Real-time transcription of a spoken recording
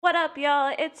What up,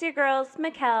 y'all? It's your girls,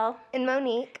 Mikkel and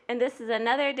Monique, and this is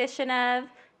another edition of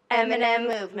Eminem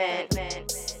Movement.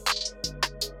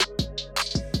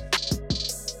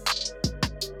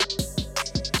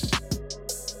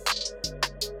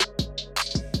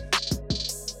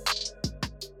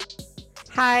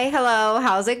 Hi, hello,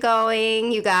 how's it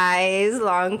going, you guys?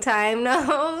 Long time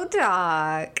no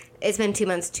talk. It's been 2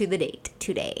 months to the date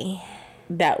today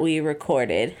that we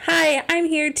recorded. Hi, I'm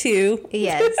here too.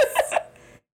 Yes.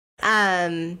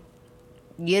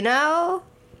 You know,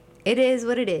 it is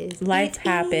what it is. Life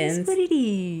happens. It is what it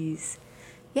is.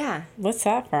 Yeah. What's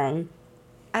that from?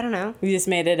 I don't know. You just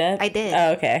made it up? I did.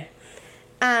 Oh, okay.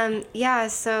 Yeah,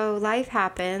 so life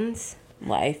happens.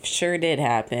 Life sure did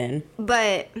happen.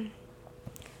 But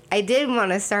I did want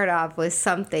to start off with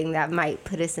something that might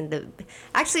put us into...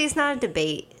 Actually, it's not a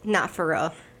debate. Not for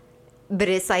real. But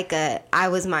it's like I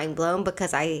was mind blown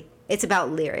because it's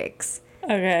about lyrics.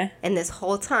 Okay. And this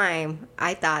whole time,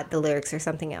 I thought the lyrics are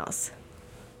something else.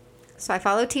 So I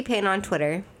follow T-Pain on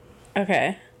Twitter.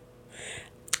 Okay.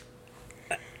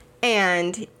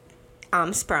 And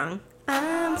I'm sprung.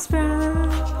 Right?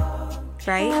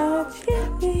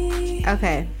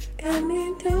 Okay.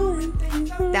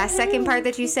 That second part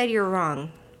that you said, you're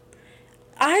wrong.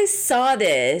 I saw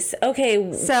this.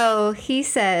 Okay. So he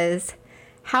says,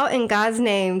 how in God's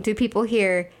name do people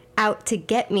hear out to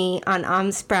get me on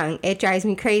I'm sprung? It drives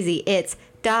me crazy. It's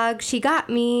dog, she got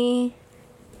me.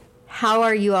 How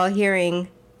are you all hearing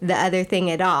the other thing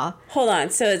at all? Hold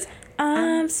on. So it's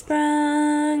I'm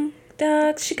sprung,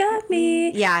 dog, she got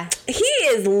me. Yeah. He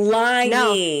is lying.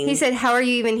 No, he said, how are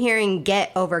you even hearing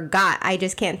get over got? I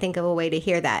just can't think of a way to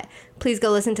hear that. Please go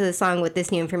listen to the song with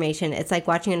this new information. It's like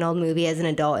watching an old movie as an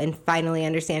adult and finally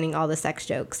understanding all the sex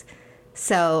jokes.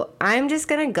 So I'm just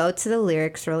going to go to the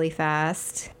lyrics really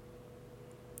fast.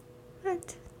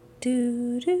 What?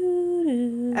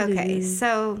 Okay,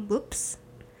 so, whoops.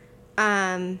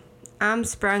 I'm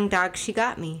sprung, dog, she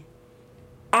got me.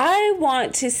 I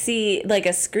want to see like a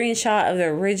screenshot of the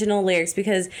original lyrics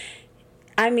because,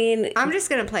 I mean... I'm just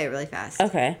going to play it really fast.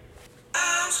 Okay.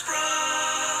 I'm sprung,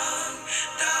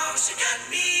 dog, she got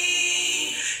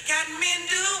me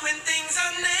doing things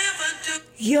I never do.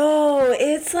 Yo,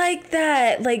 it's like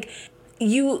that. Like,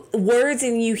 words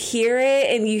and you hear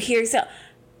it and you hear so...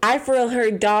 I for real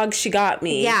heard dog, she got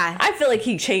me. Yeah. I feel like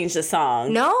he changed the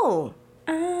song. No.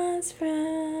 I'm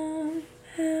sprung,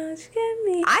 how she got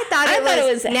me. I thought it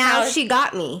was now she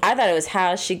got me. I thought it was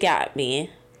how she got me.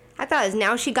 I thought it was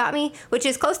now she got me, which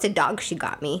is close to dog she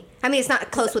got me. I mean, it's not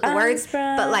close with the words,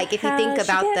 but like if you think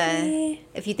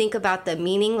about the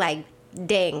meaning, like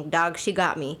dang, dog she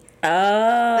got me.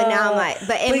 Oh. But now I'm like,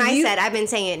 but in my set, I've been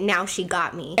saying it, now she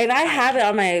got me. And I have it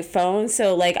on my phone,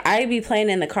 so like I'd be playing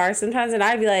in the car sometimes, and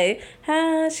I'd be like,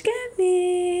 how she got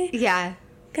me. Yeah.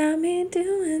 Got me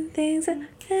doing things I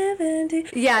never do.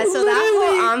 Yeah, so that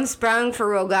whole I'm sprung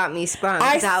for real got me sprung.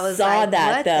 I was saw like,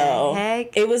 that what though. The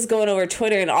heck? It was going over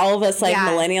Twitter, and all of us like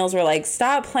millennials were like,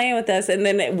 "Stop playing with us!" And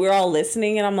then we're all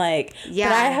listening, and I'm like, "Yeah."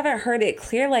 But I haven't heard it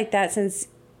clear like that since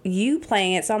you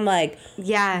playing it. So I'm like,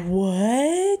 "Yeah,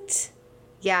 what?"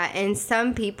 Yeah, and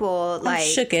some people like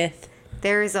shooketh.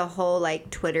 There's a whole like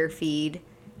Twitter feed,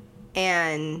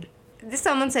 and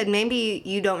someone said maybe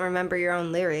you don't remember your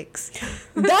own lyrics.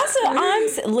 That's what I'm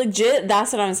legit.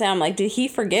 That's what I'm saying. I'm like, did he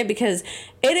forget? Because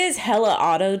it is hella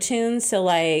auto-tune. So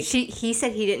like, he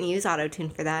said he didn't use auto-tune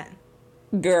for that.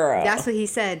 Girl, that's what he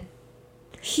said.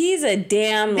 He's a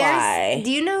damn lie.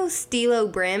 Do you know Stilo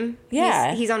Brim?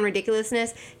 Yeah, he's on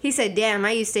Ridiculousness. He said, "Damn,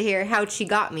 I used to hear how'd she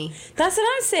got me." That's what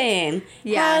I'm saying.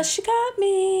 Yeah, how she got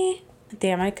me.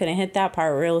 Damn, I couldn't hit that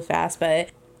part real fast, but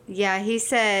yeah, he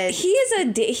said he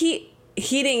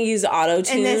didn't use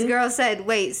auto-tune. And this girl said,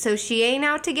 wait, so she ain't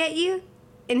out to get you?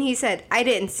 And he said, I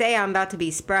didn't say I'm about to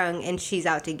be sprung and she's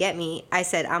out to get me. I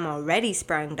said, I'm already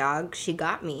sprung, dog. She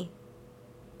got me.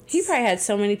 He probably had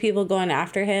so many people going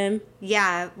after him.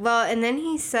 Yeah, well, and then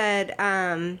he said,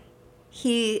 and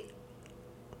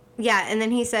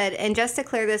then he said, and just to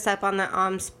clear this up on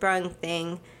the sprung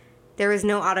thing, there was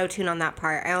no auto-tune on that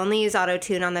part. I only use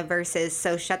auto-tune on the verses,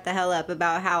 so shut the hell up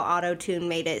about how auto-tune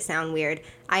made it sound weird.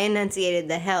 I enunciated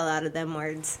the hell out of them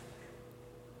words.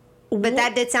 But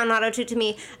that did sound auto-tune to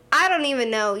me. I don't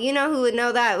even know. You know who would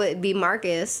know that? It would be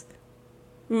Marcus.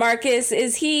 Marcus,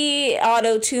 is he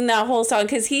auto-tuned that whole song?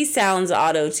 Because he sounds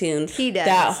auto-tuned. He does.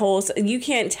 That whole... You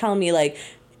can't tell me, like,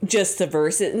 just the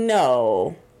verses.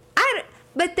 No.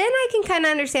 But then I can kind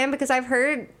of understand because I've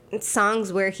heard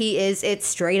songs where it's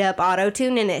straight up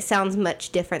auto-tune and it sounds much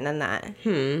different than that.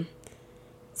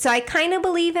 So I kind of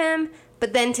believe him,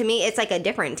 but then to me it's like a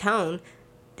different tone.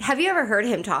 Have you ever heard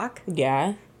him talk?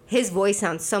 Yeah. His voice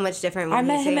sounds so much different when I he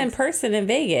met him in sings. person in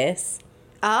Vegas.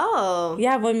 Oh.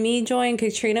 Yeah, when me, Joy, and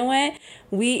Katrina went,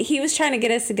 he was trying to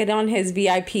get us to get on his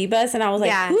VIP bus, and I was like,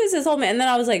 Yeah. who is this old man? And then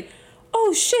I was like,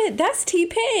 oh shit, that's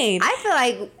T-Pain. I feel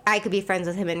like I could be friends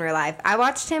with him in real life. I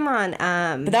watched him on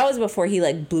But that was before he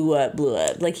like blew up.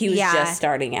 Like he was Yeah. just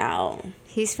starting out.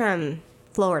 he's from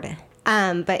Florida.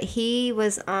 But he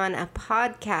was on a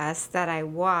podcast that I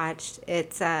watched.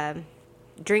 It's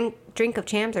Drink of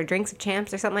Champs or Drinks of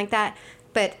Champs or something like that.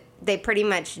 But they pretty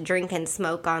much drink and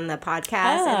smoke on the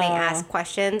podcast and they Oh. ask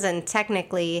questions, and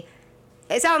technically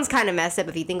it sounds kind of messed up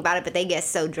if you think about it, but they get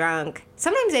so drunk.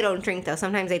 Sometimes they don't drink though.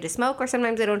 Sometimes they just smoke, or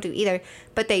sometimes they don't do either.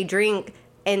 But they drink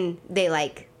and they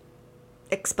like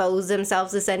expose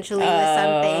themselves essentially with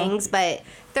some things. But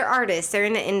they're artists. They're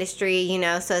in the industry, you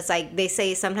know. So it's like they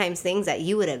say sometimes things that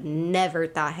you would have never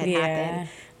thought had Yeah. happened.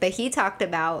 But he talked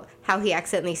about how he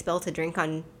accidentally spilled a drink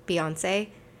on Beyonce,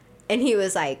 and he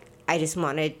was like, I just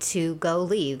wanted to go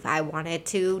leave. I wanted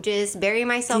to just bury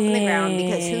myself in the ground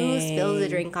because who spills a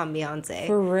drink on Beyonce?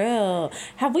 For real.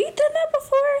 Have we done that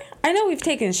before? I know we've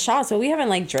taken shots, but we haven't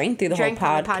like drank through the Drank whole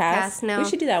on the podcast. No. We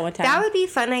should do that one time. That would be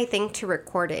fun, I think, to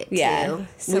record it Yeah, too.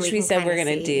 which we can said we're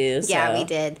kinda gonna see. do, Yeah, so. we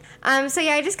did. So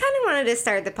yeah, I just kind of wanted to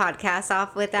start the podcast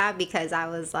off with that because I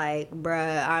was like,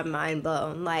 bruh, I'm mind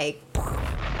blown. Like,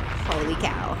 holy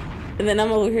cow. And then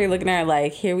I'm over here looking at her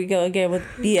like, here we go again with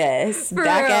BS. For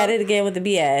Back real. at it again with the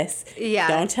BS. Yeah.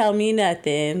 Don't tell me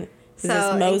nothing. Is So,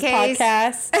 this in Mo's case-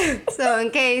 podcast? So in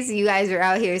case you guys are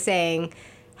out here saying,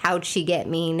 how'd she get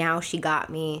me? Now she got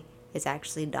me. It's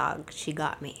actually dog. She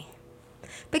got me.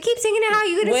 But keep singing it how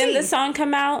you gonna When sing. the song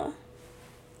come out,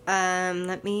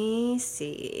 Let me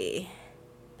see.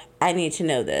 I need to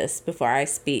know this before I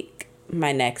speak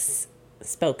my next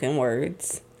spoken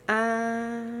words.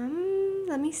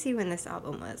 Let me see when this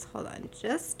album was. Hold on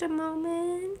just a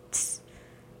moment.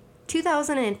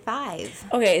 2005.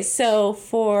 Okay, so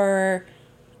for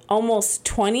almost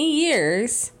 20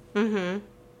 years,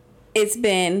 it's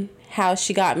been How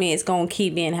She Got Me. It's going to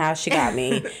keep being How She Got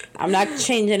Me. I'm not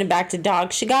changing it back to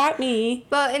Dog She Got Me.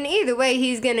 Well, and either way,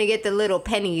 he's going to get the little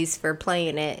pennies for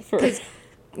playing it. Because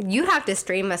you have to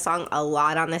stream a song a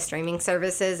lot on the streaming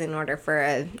services in order for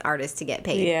an artist to get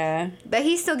paid. Yeah. But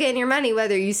he's still getting your money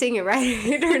whether you sing it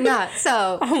right or not.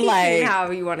 So, I'm keep like- singing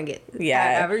however you want to get.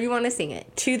 Yeah. However you want to sing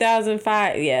it.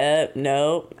 2005. Yep.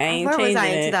 Nope. I ain't Where changing was I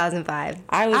in it. 2005?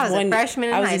 I was a freshman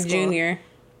in I was high a school. junior.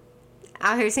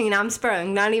 Out here singing I'm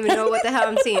Sprung. Not even know what the hell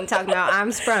I'm singing. Talking about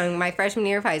I'm Sprung, my freshman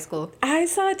year of high school. I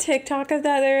saw a TikTok of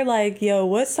that. They're like, yo,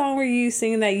 what song were you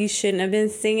singing that you shouldn't have been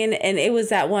singing? And it was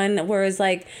that one where it's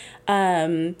like,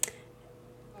 crying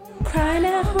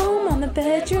at home on the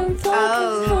bedroom floor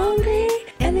 'cause hungry.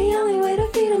 And the only way to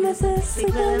feed them is to sleep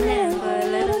with a man for a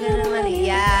little bit of money.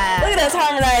 Yeah. Look at us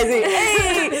harmonizing.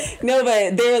 Hey! No,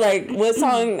 but they were like, what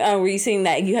song were you singing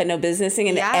that you had no business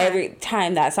singing? Yeah. Every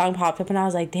time that song popped up, and I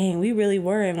was like, dang, we really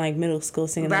were in like middle school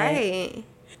singing that. Right.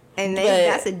 And But-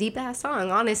 that's a deep ass song,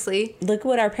 honestly. Look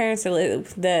what our parents are like,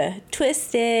 the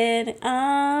twisted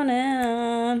on and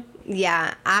on.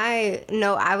 Yeah, I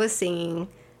was singing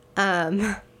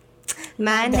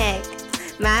my neck,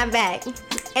 my back.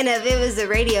 And if it was the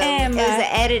radio, And it was my-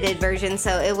 the edited version,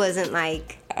 so it wasn't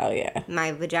like Oh, yeah.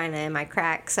 my vagina and my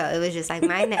crack. So it was just like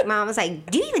my neck. Mom was like,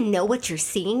 do you even know what you're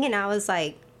singing? And I was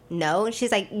like, no. And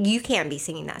she's like, you can't be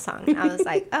singing that song. And I was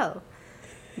like, oh,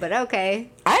 but okay.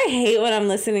 I hate when I'm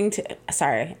listening to.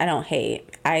 Sorry, I don't hate.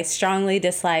 I strongly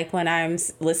dislike when I'm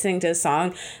listening to a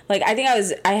song. Like I think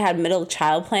I had Middle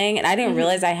Child playing, and I didn't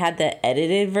realize I had the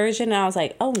edited version. And I was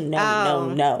like, oh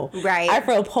no. right. I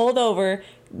pulled over,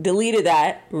 deleted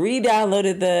that,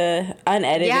 re-downloaded the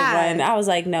unedited Yeah. one. I was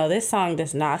like, no, this song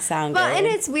does not sound Well, good. and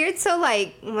it's weird. So,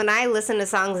 like, when I listen to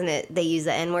songs and they use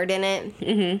the N word in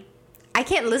it, I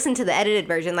can't listen to the edited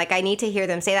version. Like, I need to hear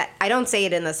them say that. I don't say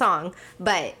it in the song,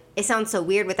 but it sounds so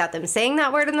weird without them saying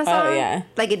that word in the song. yeah.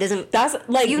 Like, it doesn't. That's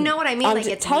like, You know what I mean? I'm Like,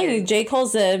 it's telling you, weird. J.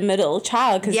 Cole's a middle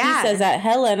child because Yeah. he says that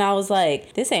hella, and I was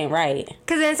like, this ain't right.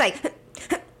 Because then it's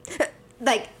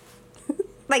like,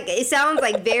 like, it sounds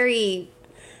like very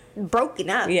broken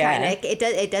up. Yeah. Kind of.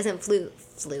 It doesn't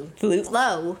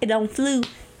flow It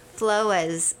don't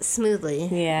as smoothly.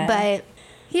 Yeah. But,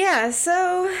 yeah,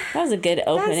 so. That was a good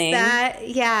opening. That's that,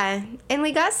 yeah. And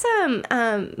we got some,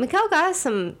 Mikkel got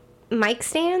some mic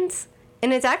stands,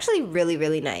 and it's actually really,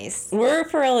 really nice. We're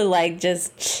really like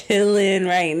just chilling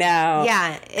right now.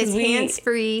 Yeah, it's we-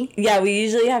 hands-free. Yeah, we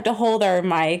usually have to hold our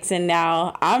mics, and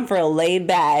now I'm for laid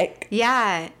back.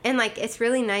 Yeah, and, like, it's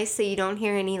really nice so you don't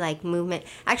hear any, like, movement.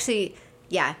 Actually,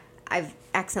 yeah, I've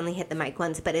accidentally hit the mic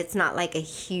once, but it's not, like, a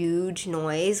huge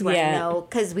noise where Yeah. I know,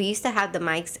 because we used to have the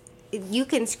mics you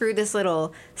can screw this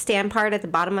little stand part at the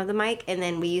bottom of the mic, and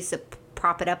then we used to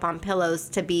prop it up on pillows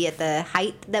to be at the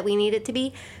height that we need it to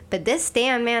be. But this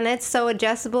stand, man, it's so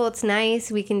adjustable. It's nice.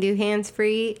 We can do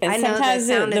hands-free. And I know the sometimes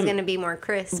sound is going to be more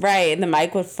crisp. Right, and the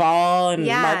mic would fall, and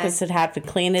Yeah. Marcus would have to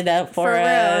clean it up for real. us.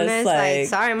 And it's like,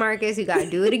 sorry, Marcus, you got to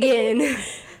do it again.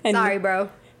 And Sorry, bro.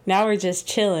 now we're just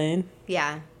chilling.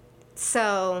 Yeah.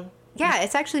 So, yeah,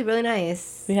 it's actually really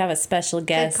nice. We have a special Good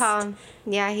guest. call.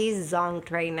 Yeah, he's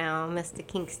zonked right now, Mr.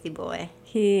 Kingsty boy.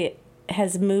 He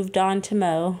has moved on to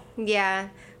Mo. Yeah.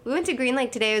 We went to Green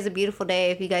Lake today. It was a beautiful day.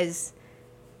 If you guys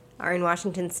are in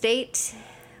Washington State,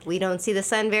 we don't see the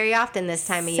sun very often this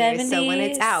time of year. So when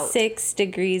it's out, 6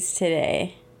 degrees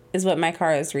today is what my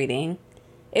car is reading.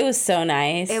 It was so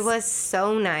nice. it was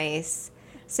so nice.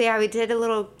 So yeah, we did a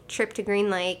little trip to Green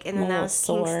Lake, and then A that little was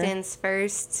sore. Kingston's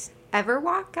first ever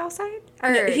walk outside.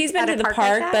 Or No, he's been at to a the like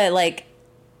park, that? but like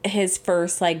his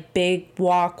first like big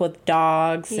walk with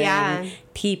dogs Yeah. and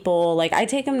people. Like I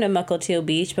take him to Mukilteo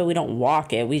Beach, but we don't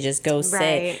walk it. We just go sit.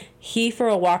 Right. He for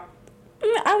a walk.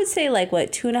 I would say like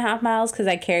what 2.5 miles because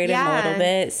I carried him a Yeah. little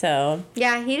bit. So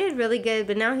Yeah, he did really good,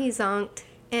 but now he's zonked,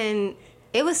 and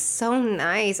it was so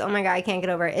nice. Oh my god, I can't get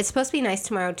over it. It's supposed to be nice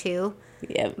tomorrow too,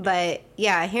 yeah, but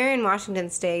yeah, here in Washington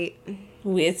State,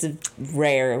 it's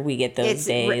rare we get those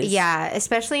days. yeah,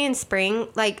 especially in spring.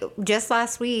 Like just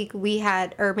last week, we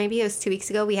had, or maybe it was 2 weeks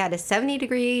ago, we had a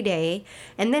 70-degree day,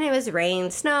 and then it was rain,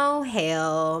 snow,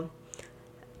 hail,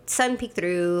 sun peeked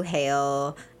through,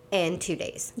 hail, in 2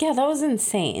 days. Yeah, that was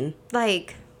insane.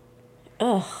 Like,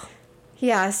 Ugh.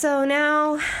 yeah. So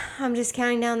now I'm just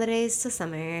counting down the days to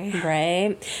summer.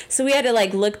 Right. So we had to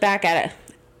like look back at it.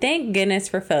 Thank goodness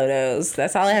for photos.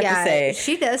 That's all I have to say.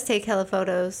 She does take hella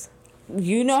photos.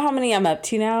 You know how many I'm up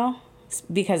to now? It's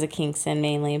because of Kingston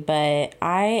mainly, but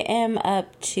I am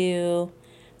up to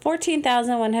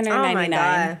 14,199. Oh my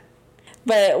god.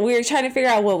 But we were trying to figure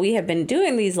out what we have been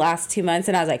doing these last 2 months,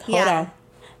 and I was like, hold Yeah. on.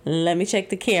 Let me check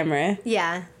the camera.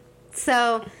 Yeah.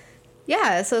 So,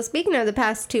 yeah. So speaking of the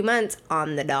past 2 months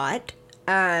on the dot,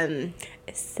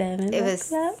 It's 7 It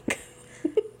was- o'clock.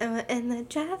 in the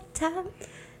drive time,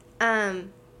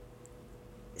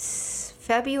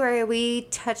 February, we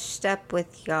touched up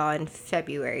with y'all in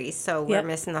February, so we're Yep.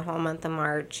 missing the whole month of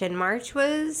March. And March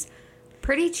was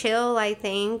pretty chill, I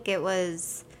think. It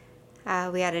was,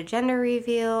 we had a gender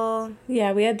reveal.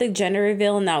 Yeah, we had the gender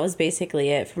reveal, and that was basically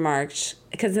it for March.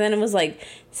 Because then it was like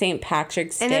St.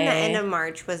 Patrick's And Day. then the end of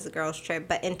March was the girls' trip,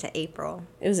 but into April.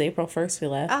 It was April 1st we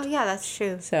left. Oh, yeah, that's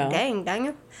true. So- Dang,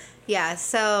 Daniel. Yeah,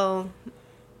 so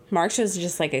March was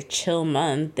just like a chill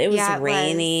month. It was Yeah, it was.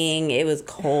 raining. It was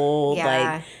cold.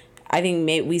 Yeah. Like, I think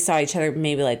we saw each other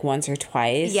maybe like once or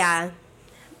twice. yeah.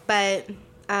 But,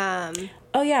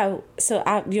 Oh, yeah. So,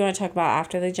 do you want to talk about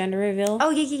after the gender reveal? oh,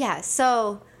 yeah.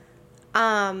 So,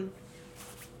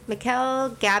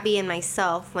 Mikkel, Gabby, and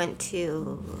myself went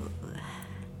to,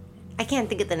 I can't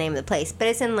think of the name of the place, but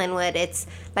it's in Linwood. It's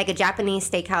like a Japanese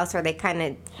steakhouse where they kind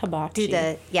of Hibachi. do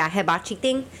the hibachi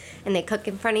thing, and they cook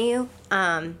in front of you.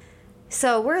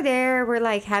 So we're there, we're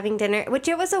like having dinner, which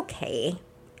it was okay.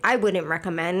 I wouldn't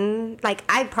recommend, like,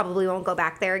 I probably won't go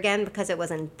back there again because it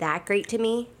wasn't that great to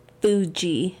me.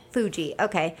 Fuji. Fuji,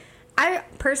 okay. I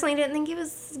personally didn't think it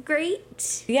was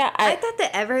great. Yeah, I thought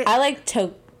that I like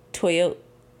Tokyo?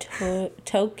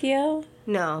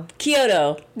 No.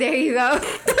 Kyoto. There you go.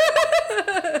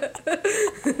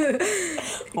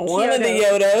 One of the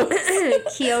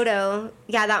Yodos. Kyoto.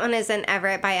 Yeah, that one is in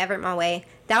Everett by Everett Mall Way.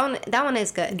 That one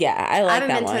is good. Yeah, I I like haven't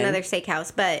that been one. to another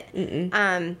steakhouse, but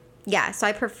yeah, so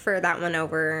I prefer that one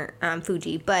over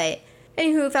Fuji. But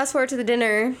anywho, fast forward to the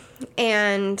dinner,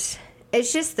 and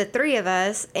it's just the three of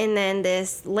us, and then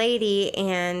this lady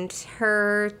and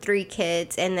her 3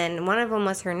 kids, and then one of them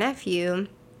was her nephew,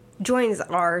 joins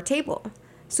our table.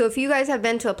 So if you guys have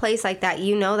been to a place like that,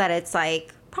 you know that it's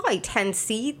like probably 10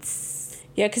 seats.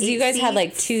 Yeah, because you 8 guys had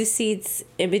like seats. 2 seats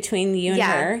in between you and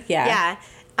her. Yeah.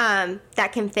 Yeah.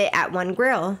 That can fit at one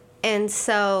grill. And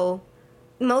so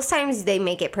most times they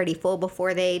make it pretty full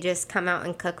before they just come out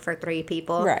and cook for 3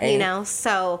 people. Right. You know?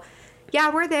 So, yeah,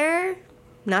 we're there.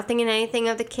 Nothing in anything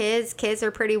of the kids. Kids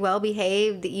are pretty well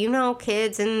behaved. You know,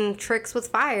 kids and tricks with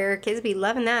fire. Kids be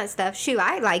loving that stuff. Shoot,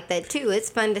 I like that too.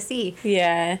 It's fun to see.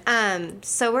 Yeah.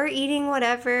 So we're eating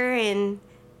whatever, and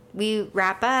we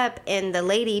wrap up, and the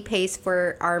lady pays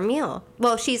for our meal.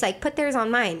 Well, she's like, put theirs on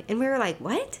mine. And we were like,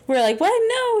 what? We're like, what?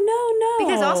 No.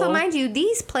 Because also, mind you,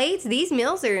 these plates, these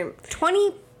meals are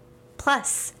 20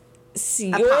 plus.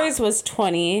 Yours was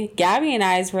 20. Gabby and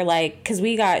I's were like, because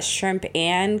we got shrimp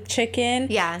and chicken.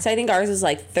 Yeah. So I think ours was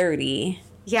like 30.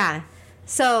 Yeah.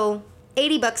 So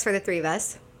 $80 for the 3 of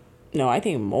us. No, I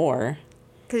think more.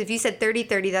 Because if you said 30,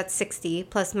 that's 60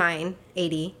 plus mine,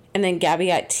 80. And then Gabby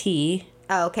got tea.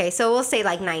 Oh, okay. So we'll say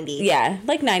like 90. Yeah,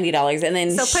 like $90. And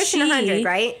then So pushing 100,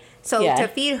 right? So Yeah. to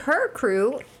feed her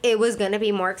crew, it was going to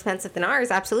be more expensive than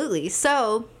ours. Absolutely.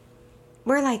 So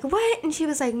we're like, what? And she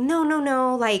was like, no.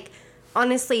 Like,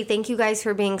 honestly, thank you guys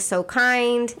for being so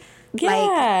kind.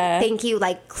 Yeah. Like, thank you.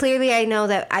 Like, clearly I know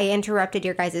that I interrupted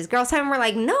your guys' girls' time. We're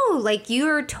like, no, like,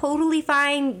 you're totally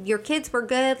fine. Your kids were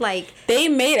good. Like, They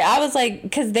made it. I was like,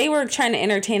 because they were trying to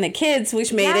entertain the kids,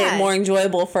 which made Yeah. it more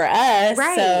enjoyable for us.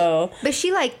 right. So, But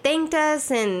she, like, thanked us,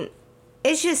 and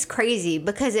it's just crazy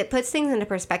because it puts things into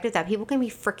perspective that people can be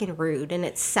freaking rude, and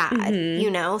it's sad, Mm-hmm. you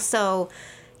know? So,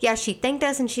 yeah, she thanked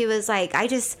us, and she was like,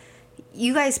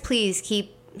 you guys please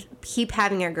keep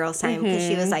having your girls' time, because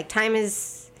she was like, time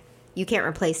is... You can't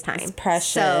replace time. It's precious.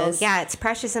 So, yeah, it's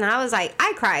precious. And I was like,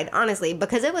 I cried, honestly,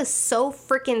 because it was so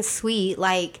freaking sweet.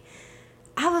 Like,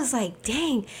 I was like,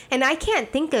 dang. And I can't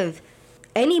think of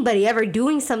anybody ever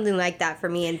doing something like that for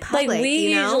me in public. like,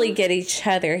 we you know? usually get each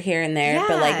other here and there,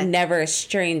 but, like, Yeah. never a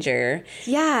stranger.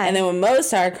 Yeah. And then when Mo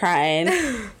started crying,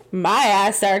 my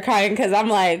ass started crying because I'm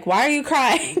like, why are you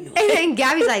crying? And then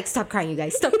Gabby's like, stop crying, you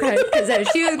guys. Stop crying. Because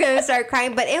she was going to start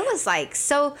crying. But it was like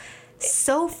so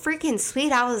freaking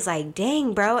sweet. I was like,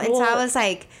 dang, bro. And so I Well- was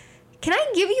like, can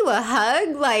I give you a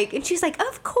hug? Like, and she's like,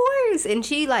 of course. And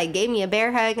she like gave me a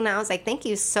bear hug. And I was like, thank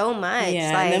you so much.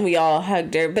 Yeah, like, and then we all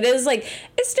hugged her. But it was like,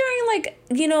 it's during, like,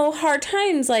 you know, hard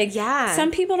times. Like, Yeah. some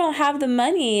people don't have the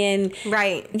money. And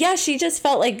right. yeah, she just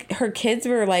felt like her kids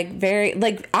were, like, very,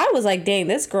 like, I was like, dang,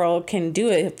 this girl can do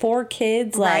it. 4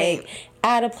 kids, like, Right.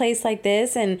 at a place like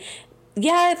this. And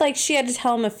yeah, like, she had to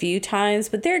tell them a few times,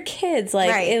 but they're kids. Like,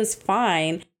 Right. it was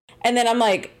fine. And then I'm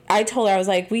like, I told her, I was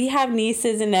like, we have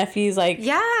nieces and nephews. Like,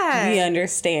 Yeah. we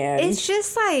understand. It's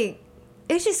just like,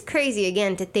 it's just crazy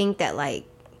again to think that like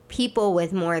people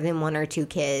with more than 1 or 2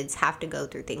 kids have to go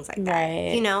through things like that.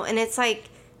 Right. You know, and it's like,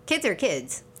 kids are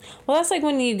kids. Well, that's like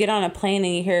when you get on a plane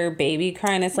and you hear a baby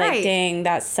crying. It's like, Right. dang,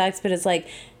 that sucks. But it's like,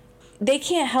 they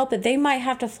can't help it. They might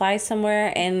have to fly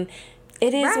somewhere, and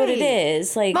it is what it Right.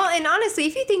 is. Like, Well, and honestly,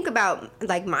 if you think about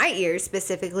like my ears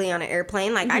specifically on an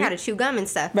airplane, like I gotta chew gum and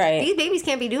stuff. Right. These babies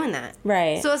can't be doing that.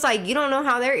 Right. So it's like you don't know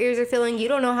how their ears are feeling. You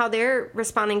don't know how they're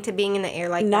responding to being in the air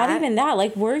like not that. even that.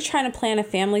 Like, we're trying to plan a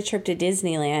family trip to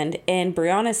Disneyland, and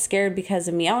Brianna's scared because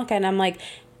of Bianca, and I'm like,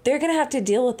 they're going to have to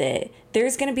deal with it.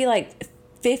 There's going to be like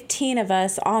 15 of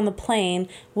us on the plane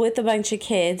with a bunch of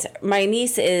kids. My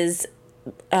niece is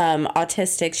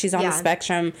autistic. She's on Yeah. the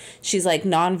spectrum. She's like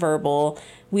nonverbal.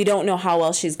 We don't know how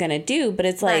well she's going to do, but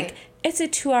it's like, Right. it's a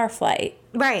 2-hour flight.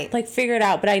 Right. Like, figure it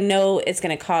out. But I know it's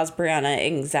going to cause Brianna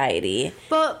anxiety.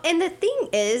 Well, and the thing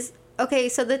is, okay,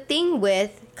 so the thing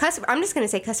with customer, I'm just going to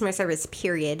say customer service,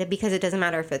 period, because it doesn't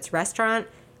matter if it's restaurant,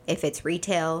 if it's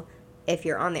retail, if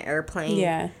you're on the airplane,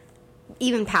 Yeah.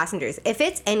 even passengers. If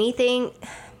it's anything,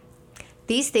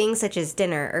 these things such as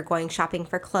dinner or going shopping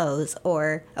for clothes,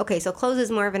 or, okay, so clothes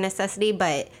is more of a necessity,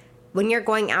 but when you're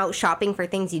going out shopping for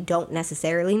things you don't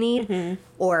necessarily need,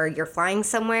 or you're flying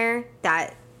somewhere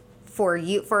that for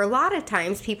a lot of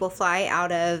times people fly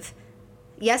out of,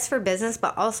 yes, for business,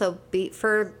 but also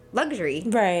for luxury.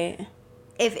 Right.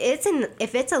 If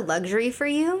it's a luxury for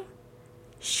you,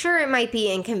 sure, it might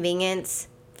be inconvenience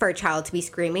for a child to be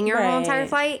screaming your whole entire Right.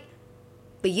 flight,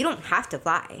 but you don't have to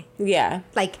fly. Yeah.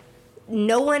 Like,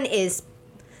 no one is,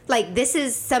 like, this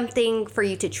is something for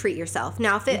you to treat yourself.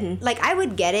 Now, if it, like, I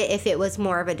would get it if it was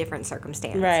more of a different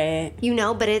circumstance. Right. You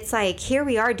know, but it's like, here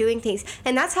we are doing things.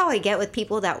 And that's how I get with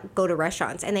people that go to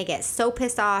restaurants and they get so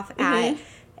pissed off at,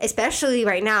 especially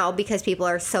right now because people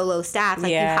are so low staffed.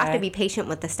 Like, you have Yeah. to be patient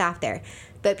with the staff there.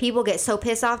 But people get so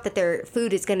pissed off that their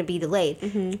food is going to be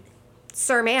delayed.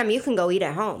 Sir, ma'am, you can go eat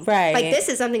at home. Right. Like, this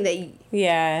is something that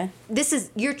Yeah.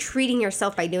 you're treating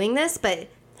yourself by doing this, but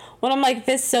Well, I'm like, if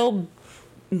it's so,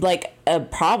 like, a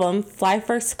problem, fly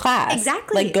first class.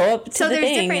 exactly. Like, go up to so the there's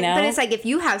thing, different, you know? but it's like if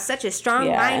you have such a strong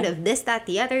Yeah. mind of this, that,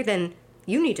 the other, then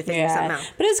you need to figure something yeah.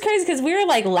 out. But it's crazy because we were,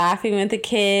 like, laughing with the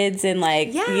kids and, like,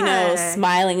 you know, Yeah.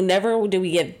 smiling. Never did we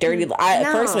get dirty. At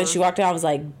first, when No. she walked in, I was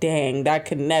like, dang, that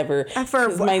could never. For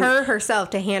 'Cause my- her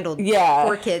herself to handle Yeah.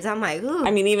 4 kids, I'm like, ooh.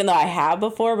 I mean, even though I have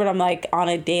before, but I'm, like, on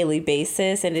a daily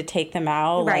basis, and to take them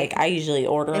out, Right. like, I usually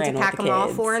order and in to with pack the them all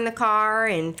kids. 4 in the car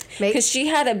and make Because she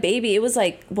had a baby. It was,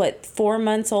 like, what, 4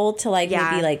 months old to, like, Yeah.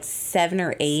 maybe, like, 7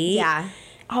 or 8. yeah.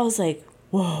 I was like,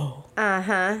 whoa.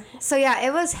 So yeah,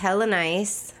 it was hella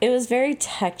nice, It was very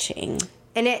touching.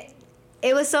 and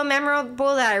it was so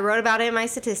memorable that I wrote about it in my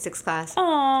statistics class.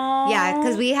 Aww. Yeah,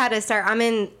 because we had to start. I'm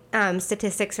in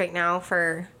statistics right now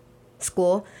for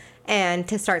school, and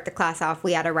to start the class off,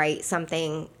 we had to write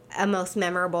something a most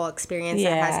memorable experience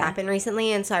that has happened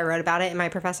recently. And so I wrote about it, and my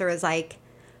professor was like,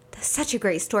 "That's such a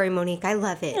great story, Monique. I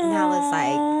love it." And I was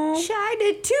like, "Shit, I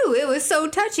did too." It was so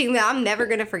touching that I'm never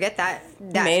gonna forget that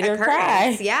Made her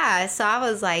occurrence. cry. Yeah. So I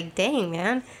was like, "Dang,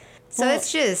 man." So Well-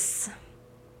 it's just,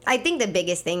 I think the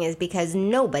biggest thing is because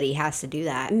nobody has to do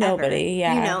that. Nobody,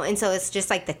 ever, yeah. You know, and so it's just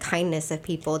like the kindness of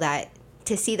people that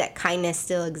to see that kindness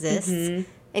still exists.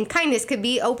 And kindness could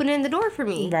be opening the door for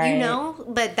me, Right. you know?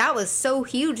 But that was so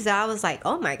huge that I was like,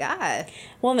 oh my God.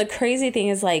 Well, and the crazy thing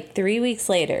is, like, 3 weeks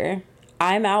later,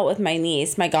 I'm out with my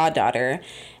niece, my goddaughter,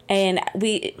 and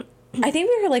I think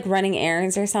we were, like, running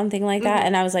errands or something like that,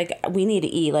 and I was like, we need to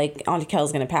eat, like, Auntie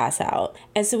Kel's gonna pass out.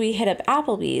 And so we hit up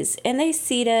Applebee's, and they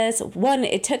seat us. One,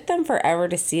 it took them forever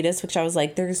to seat us, which I was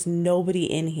like, there's nobody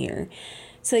in here.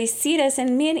 So they seat us,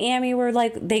 and me and Amy were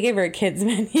like, they gave her a kids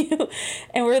menu,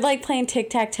 and we're like playing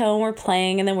tic-tac-toe, and we're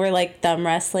playing, and then we're like thumb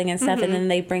wrestling and stuff, and then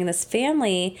they bring this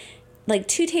family, like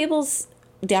 2 tables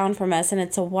down from us, and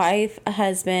it's a wife, a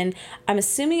husband. I'm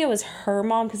assuming it was her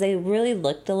mom because they really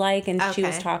looked alike, and she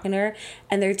was Okay. talking to her,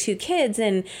 and their 2 kids,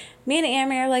 and me and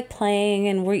Amy are like playing,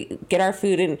 and we get our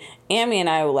food, and Amy and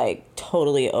I like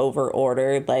totally over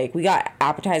ordered. Like, we got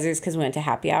appetizers because we went to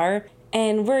happy hour.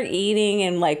 And we're eating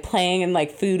and, like, playing, and,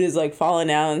 like, food is, like,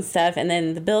 falling out and stuff. And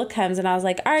then the bill comes, and I was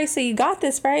like, all right, so you got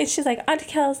this, right? She's like, Auntie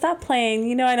Kel, stop playing.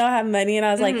 You know I don't have money. And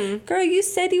I was like, girl, you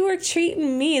said you were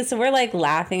treating me. So we're, like,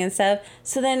 laughing and stuff.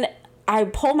 So then I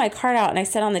pulled my card out, and I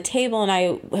sat on the table, and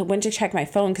I went to check my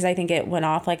phone because I think it went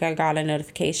off, like, I got a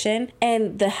notification.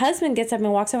 And the husband gets up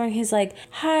and walks over, and he's like,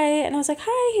 hi. And I was like,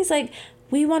 hi. He's like,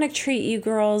 we want to treat you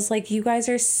girls. Like, you guys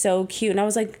are so cute. And I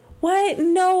was like, what?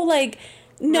 No, like...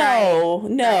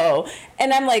 No.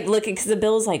 And I'm like looking because the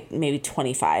bill is like maybe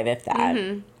 25 if that.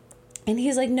 And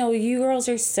he's like, no, you girls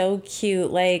are so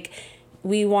cute. Like,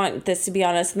 we want this to be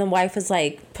on us. And the wife was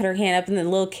like, put her hand up, and the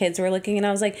little kids were looking, and I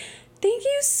was like, thank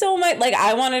you so much. Like,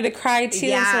 I wanted to cry too.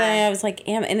 And so then I was like,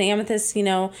 and Amethyst, you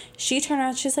know, she turned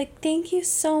around, she's like, thank you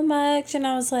so much. And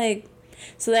I was like,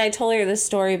 so then I told her the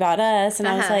story about us, and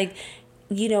I was like,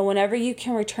 you know, whenever you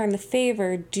can return the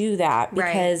favor, do that,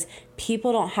 because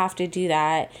people don't have to do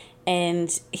that.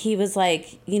 And he was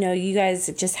like, you know, you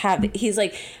guys just have, he's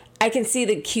like, I can see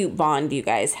the cute bond you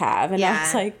guys have. And I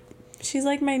was like, she's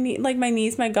like my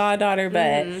niece, my goddaughter,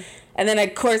 but, and then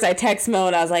of course I text Mo,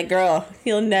 and I was like, girl,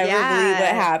 you'll never believe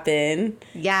what happened.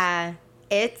 Yeah.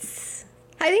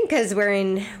 I think because we're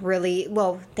in really,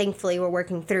 well, thankfully we're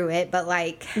working through it, but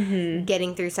like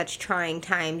getting through such trying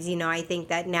times, you know, I think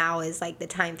that now is like the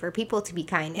time for people to be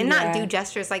kind and not do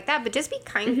gestures like that, but just be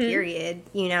kind, period,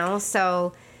 you know?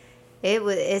 So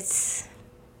it's,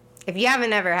 if you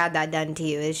haven't ever had that done to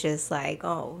you, it's just like,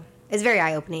 oh, it's very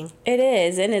eye-opening. It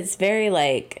is, and it's very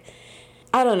like,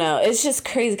 I don't know, it's just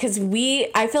crazy because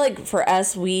I feel like for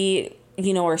us, we,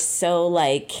 you know, are so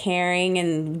like caring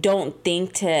and don't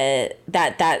think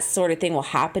that sort of thing will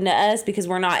happen to us because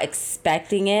we're not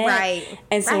expecting it. Right.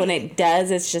 And so when it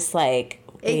does, it's just like,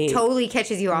 It totally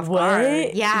catches you off what?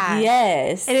 guard. Yeah.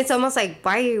 Yes. And it's almost like,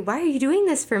 why are you doing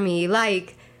this for me?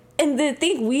 Like, and the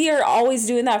thing, we are always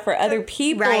doing that for other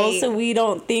people, so we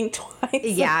don't think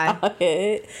twice about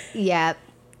it. Yeah.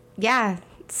 Yeah.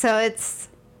 So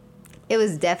it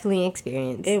was definitely an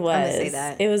experience. It was. I'm gonna say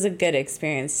that. It was a good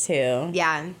experience too.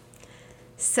 Yeah.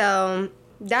 So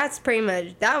that's pretty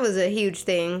much, that was a huge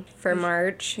thing for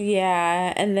March.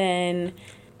 Yeah, and then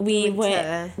we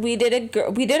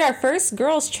did our first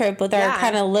girls trip with our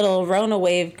kind of little Rona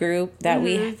Wave group that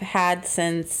we've had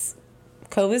since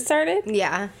COVID started.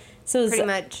 Yeah. So it was pretty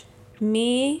much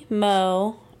me,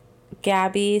 Mo,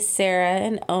 Gabby, Sarah,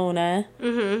 and Ona.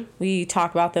 We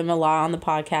talk about them a lot on the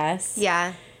podcast.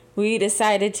 Yeah. We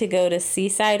decided to go to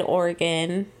Seaside,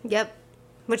 Oregon. Yep.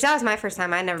 Which that was my first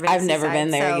time. I've never been I've never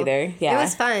been there either. Yeah. It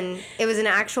was fun. It was an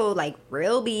actual like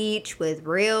real beach with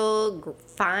real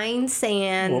fine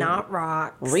sand, not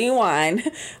rocks.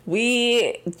 Rewind.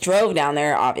 We drove down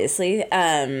there, obviously.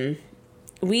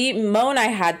 Mo and I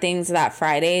had things that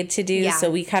Friday to do, so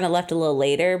we kind of left a little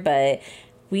later, but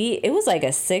it was like a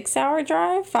 6-hour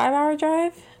drive, 5-hour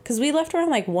drive, because we left around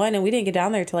like 1 and we didn't get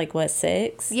down there till like, what,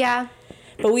 6? Yeah.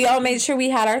 But we all made sure we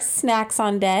had our snacks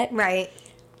on deck. Right.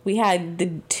 We had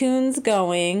the tunes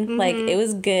going. Like, it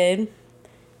was good.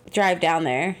 Drive down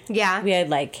there. Yeah. We had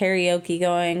like karaoke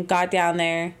going, got down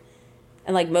there,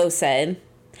 and like Mo said,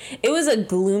 it was a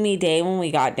gloomy day when we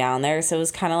got down there, so it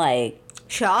was kind of like,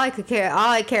 Shit, all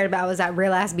I cared about was that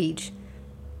real ass beach.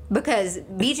 Because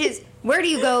beaches, where do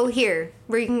you go here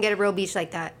where you can get a real beach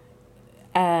like that?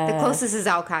 The closest is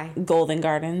Alki. Golden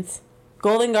Gardens.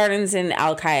 Golden Gardens in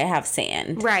Alki have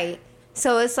sand. Right.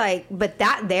 So it's like, but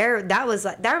that was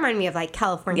like, that reminded me of like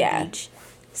California Yeah. beach.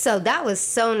 So that was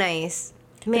so nice.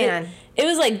 Man. It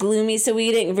was like gloomy, so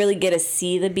we didn't really get to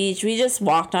see the beach. We just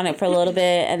walked on it for a little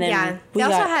bit, and then Yeah. we They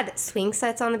also got, had swing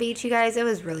sets on the beach, you guys. It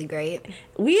was really great.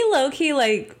 we low-key,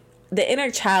 like, the inner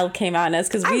child came out in us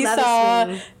because I we love a saw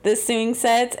swing. the swing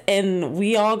sets, and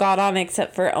we all got on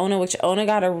except for Ona, which Ona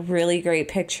got a really great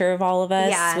picture of all of us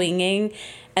Yeah. swinging.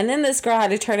 And then this girl had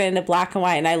to turn it into black and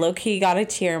white, and I low-key got a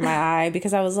tear in my eye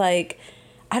because I was like,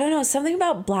 I don't know, something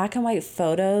about black and white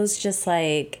photos just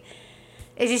like...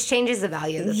 It just changes the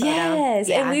value of the photo. Yes,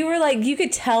 Yeah. and we were like, you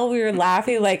could tell we were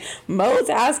laughing, like, Mo's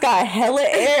ass got hella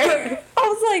air. I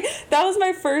was like, that was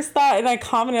my first thought, and I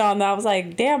commented on that. I was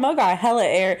like, damn, Mo got hella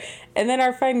air. And then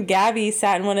our friend Gabby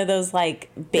sat in one of those,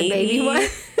 like, baby one.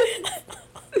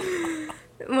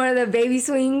 One of the baby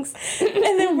swings. And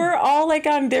then we're all, like,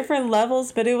 on different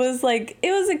levels, but it was, like,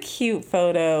 it was a cute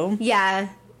photo. Yeah.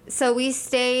 So we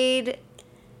stayed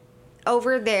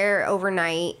over there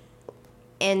overnight.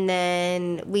 And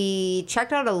then we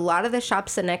checked out a lot of the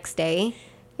shops the next day.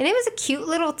 And it was a cute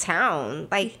little town.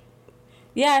 Like,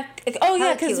 Yeah. Oh, yeah,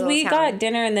 Hella cute because little we town. got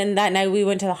dinner, and then that night we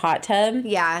went to the hot tub.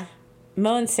 yeah.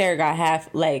 Mo and Sarah got half,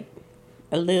 like,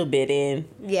 a little bit in.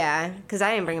 Yeah. Because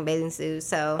I didn't bring a bathing suit.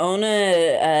 So,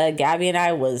 Ona, Gabby, and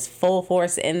I was full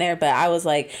force in there, but I was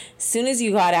like, as soon as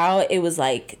you got out, it was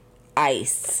like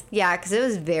ice. yeah, because it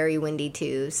was very windy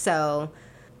too. So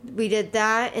we did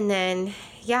that. And then,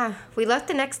 yeah, we left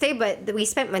the next day, but we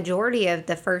spent majority of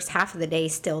the first half of the day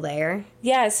still there.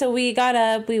 Yeah, so we got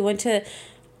up, we went to,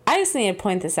 I just need to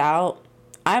point this out.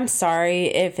 I'm sorry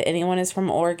if anyone is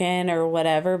from Oregon or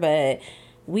whatever, but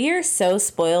we are so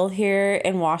spoiled here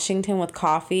in Washington with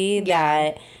coffee Yeah.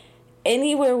 that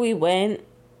anywhere we went,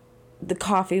 the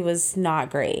coffee was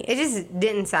not great. It just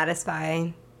didn't satisfy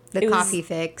the It was coffee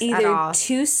fix at either all.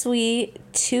 too sweet,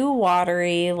 too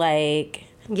watery, like...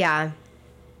 Yeah.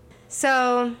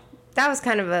 So that was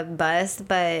kind of a bust,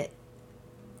 but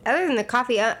other than the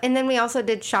coffee, and then we also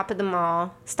did shop at the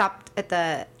mall, stopped at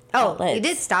the, Outlets. we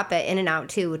did stop at In-N-Out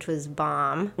too, which was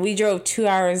bomb. We drove 2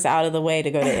 hours out of the way to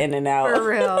go to In-N-Out. For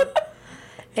real.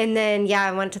 And then, yeah,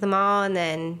 I went to the mall and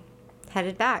then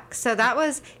headed back. So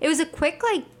it was a quick,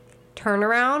 like,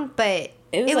 turnaround, but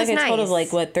It was like a nice. total of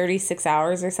like, what, 36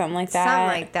 hours or something like that?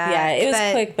 Something like that, Yeah, it was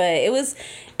but- quick, but it was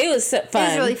so fun. It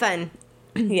was really fun.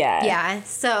 Yeah. Yeah.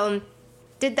 So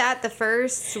did that the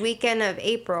first weekend of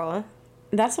April.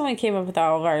 That's when we came up with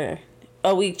all of our...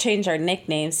 Oh, we changed our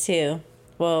nicknames, too.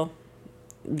 Well,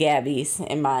 Gabby's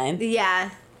and mine. Yeah.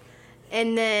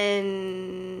 And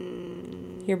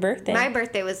then Your birthday. my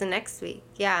birthday was the next week.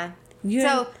 Yeah. You-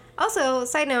 So, also,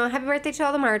 side note, happy birthday to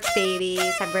all the March babies.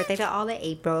 Happy birthday to all the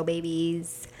April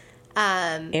babies.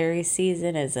 Aries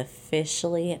season is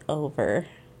officially over.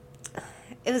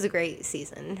 It was a great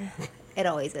season. It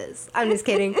always is. I'm just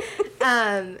kidding.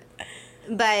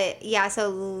 But yeah,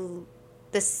 so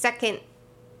the second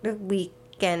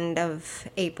weekend of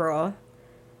April,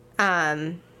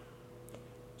 yeah,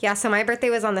 so my birthday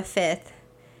was on the 5th,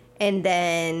 and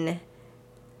then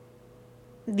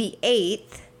the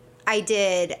 8th, I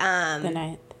did, The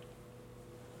ninth.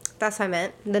 that's what I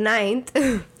meant, the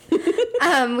 9th,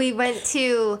 we went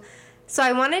to, so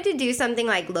I wanted to do something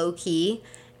like low-key,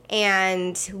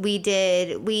 and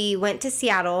we went to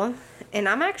Seattle, and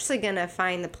I'm actually going to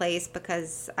find the place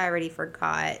because I already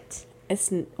forgot.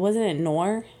 Wasn't it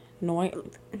Noir? Noir?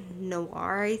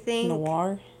 Noir, I think.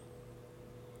 Noir?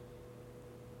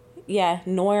 Yeah,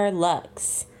 Noir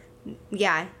Lux.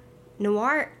 Yeah.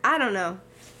 Noir, I don't know.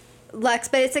 Lux,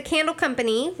 but it's a candle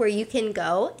company where you can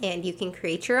go and you can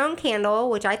create your own candle,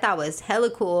 which I thought was hella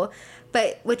cool.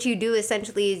 But what you do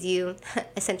essentially is you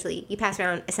pass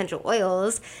around essential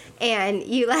oils and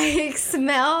you like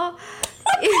smell.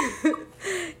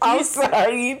 I'm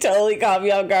sorry, you totally caught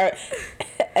me off guard.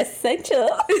 Essential.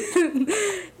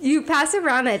 You pass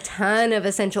around a ton of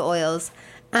essential oils,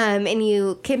 and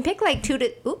you can pick like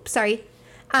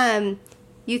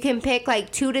you can pick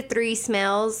like 2 to 3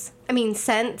 scents,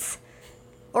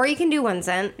 or you can do 1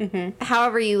 scent,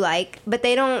 however you like. But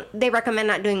they recommend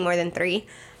not doing more than 3.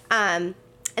 And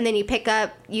then you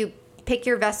pick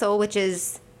your vessel, which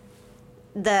is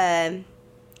the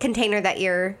container that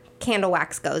your candle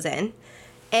wax goes in,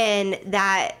 and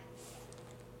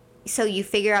so you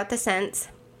figure out the scents.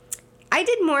 I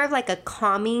did more of like a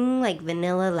calming, like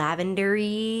vanilla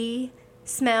lavendery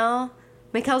smell.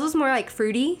 Mikkel's was more like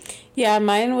fruity. Yeah,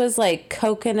 mine was like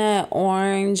coconut,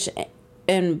 orange,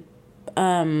 and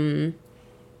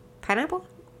Pineapple?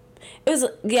 it was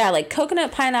like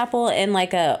coconut, pineapple, and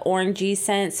like a orangey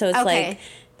scent. So it's Okay.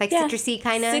 Like yeah, citrusy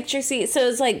kind of? citrusy. So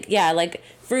it's like like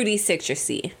fruity,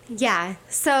 citrusy. Yeah.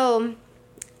 So,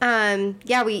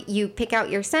 you pick out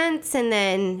your scents, and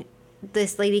then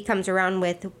this lady comes around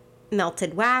with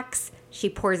melted wax. She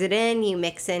pours it in, you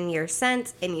mix in your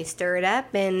scents, and you stir it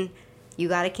up, and you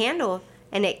got a candle.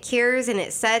 And it cures and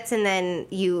it sets, and then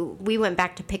we went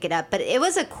back to pick it up. But it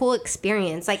was a cool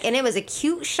experience. Like, and it was a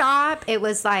cute shop. It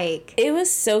was like... It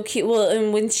was so cute. Well,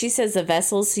 and when she says the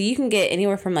vessels, so you can get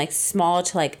anywhere from, like, small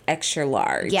to, like, extra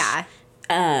large. Yeah.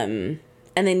 And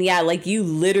then, like, you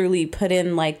literally put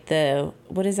in, like,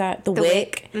 what is that? The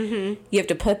wick. Mm-hmm. You have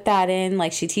to put that in.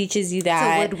 Like, she teaches you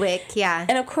that. It's a wood wick, yeah.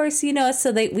 And, of course,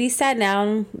 so we sat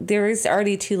down. There was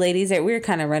already 2 ladies there. We were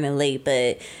kind of running late,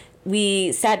 but...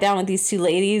 We sat down with these 2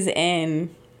 ladies, and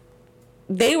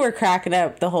they were cracking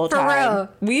up the whole time. For real.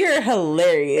 We were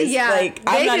hilarious. Yeah, like,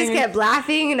 they just kept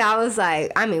laughing, and I was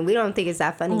like, I mean, we don't think it's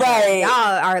that funny. Right. Y'all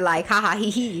are like, ha ha, hee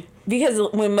hee. Because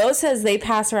when Mo says they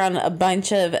pass around a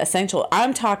bunch of essential,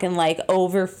 I'm talking like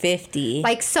over 50.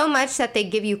 Like, so much that they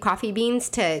give you coffee beans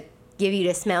to give you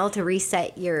to smell to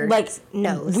reset your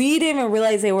nose. We didn't even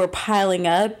realize they were piling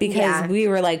up because Yeah. we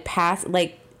were like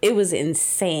it was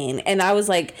insane. And I was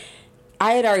like,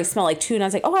 I had already smelled like 2, and I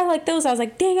was like, oh, I like those. I was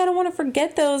like, dang, I don't want to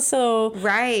forget those. So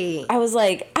Right. I was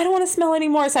like, I don't want to smell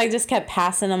anymore. So I just kept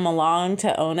passing them along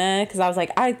to Ona because I was like,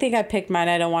 I think I picked mine.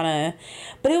 I don't want to.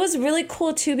 But it was really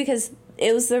cool too because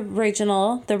it was the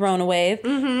original, the Rona Wave.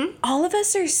 Mm-hmm. All of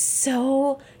us are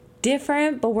so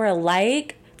different, but we're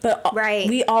alike. But Right.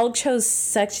 we all chose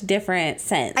such different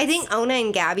scents. I think Ona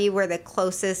and Gabby were the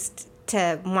closest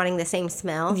to wanting the same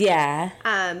smell. Yeah.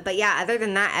 But yeah, other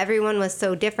than that, everyone was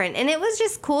so different. And it was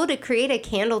just cool to create a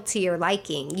candle to your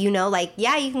liking. You know, like,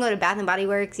 yeah, you can go to Bath and Body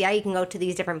Works. Yeah, you can go to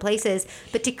these different places.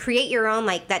 But to create your own,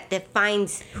 like, that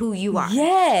defines who you are.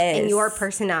 Yes. And your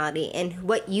personality and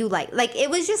what you like. Like, it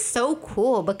was just so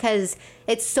cool because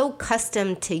it's so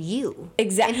custom to you.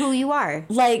 Exactly. And who you are.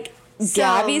 Like, So-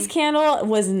 Gabby's candle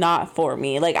was not for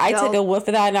me. Like, I took a whiff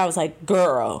of that and I was like,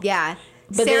 girl. Yeah.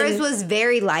 But Sarah's then- was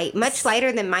very light, much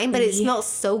lighter than mine, but it smells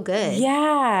so good.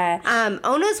 Yeah.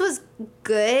 Ona's was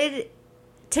good.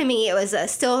 To me, it was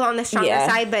still on the stronger Yeah.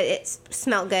 side, but it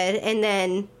smelled good. And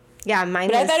then, yeah, mine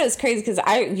But was... I thought it was crazy because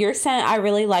your scent, I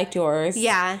really liked yours.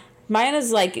 Yeah. Mine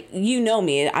is like, you know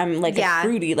me, I'm like Yeah. a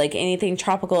fruity, like anything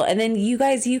tropical. And then you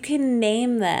guys, you can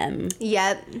name them.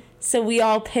 Yep. So we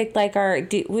all picked like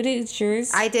what is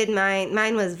yours? I did mine.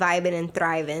 Mine was Vibin' and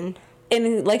Thrivin'.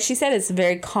 And like she said, it's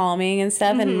very calming and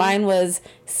stuff. Mm-hmm. And mine was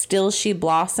Still She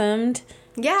Blossomed.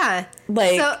 Yeah.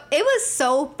 Like- So it was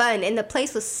so fun. And the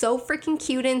place was so freaking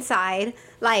cute inside.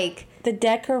 Like... The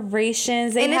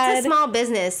decorations they And had. it's a small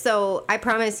business, so I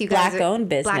promise you guys... Black-owned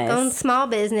business. Black-owned small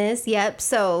business, yep.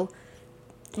 So...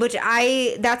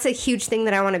 That's a huge thing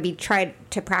that I want to tried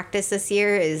to practice this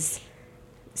year is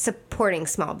supporting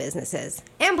small businesses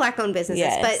and black-owned businesses,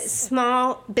 Yes. but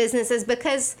small businesses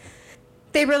because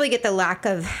they really get the lack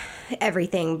of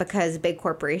everything because big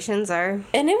corporations are,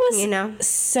 And it was you know.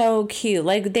 so cute.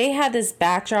 Like they had this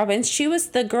backdrop and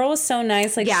the girl was so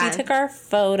nice. Like Yeah. she took our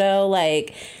photo.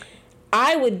 Like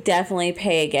I would definitely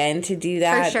pay again to do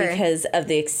that sure. because of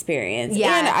the experience.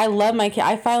 Yeah. And I love my kid.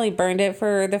 I finally burned it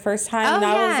for the first time. Oh, and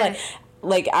I yeah. was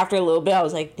like after a little bit, I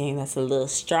was like, dang, that's a little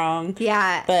strong.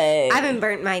 Yeah. But I haven't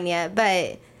burnt mine yet,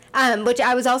 but which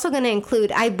I was also going to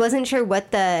include. I wasn't sure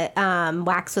what the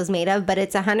wax was made of, but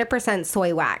it's 100%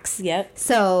 soy wax. Yep.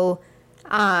 So,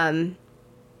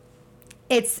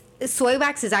 it's soy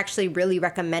wax is actually really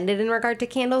recommended in regard to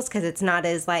candles because it's not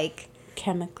as like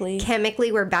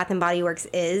chemically where Bath and Body Works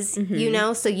is, you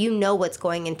know, so you know what's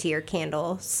going into your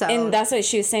candle. So And that's what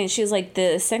she was saying. She was like,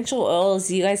 the essential oils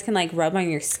you guys can like rub on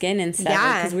your skin and stuff.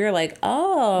 Yeah. Because we were like,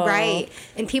 oh. right,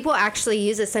 and people actually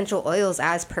use essential oils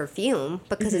as perfume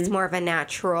because it's more of a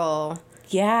natural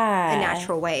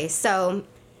way. So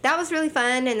that was really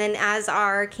fun. And then as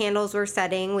our candles were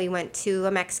setting, we went to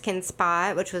a Mexican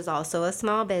spot, which was also a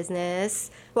small business.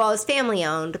 Well, it was family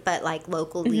owned, but like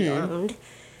locally owned.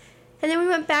 And then we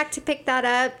went back to pick that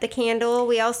up, the candle.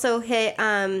 We also hit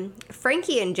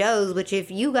Frankie and Joe's, which if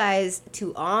you guys,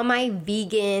 to all my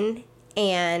vegan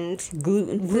and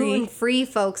gluten-free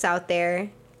folks out there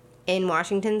in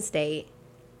Washington State,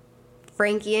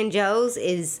 Frankie and Joe's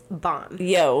is bomb.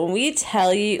 Yo, when we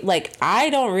tell you, like,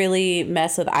 I don't really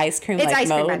mess with ice cream It's like ice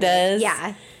cream, Mo by the way. does.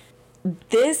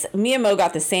 Yeah. Me and Mo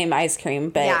got the same ice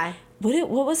cream, but Yeah.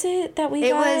 what was it that we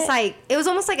got? It was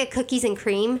almost like a cookies and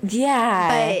cream.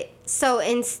 Yeah. But so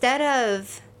instead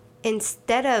of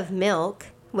milk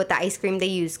with the ice cream, they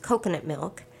used coconut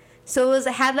milk. So it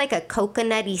had like a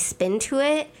coconutty spin to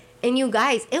it, And you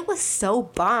guys, it was so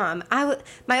bomb.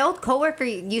 My old coworker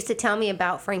used to tell me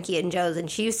about Frankie and Joe's, and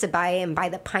she used to buy it and buy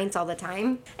the pints all the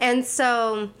time. And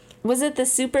so... Was it the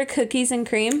super cookies and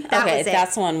cream? That Okay, was it.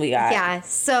 that's the one we got. Yeah,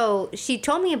 so she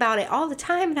told me about it all the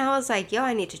time, and I was like, yo,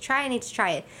 I need to try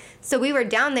it. So we were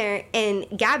down there, and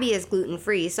Gabby is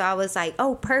gluten-free, so I was like,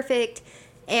 oh, perfect.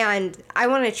 And I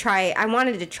wanted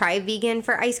to try vegan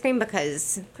for ice cream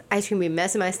because ice cream be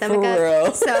messing my stomach For up.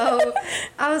 real. So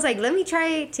I was like, let me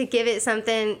try to give it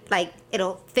something, like,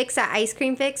 it'll fix that ice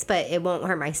cream fix, but it won't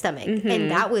hurt my stomach.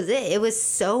 And that was it. It was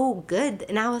so good.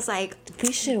 And I was like,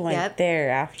 We should have went Yep. there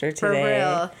after for today.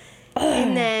 real.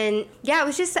 And then, yeah,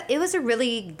 it was a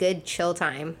really good chill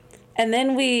time. And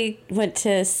then we went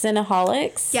to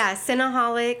Cinnaholics. Yeah,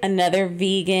 Cinnaholic. Another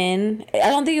vegan. I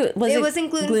don't think it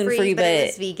Wasn't gluten-free, but it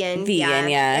was vegan. Vegan,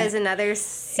 yeah. It was another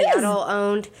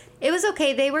Seattle-owned. It was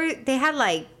okay. They had,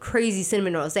 like, crazy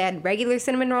cinnamon rolls. They had regular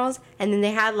cinnamon rolls, and then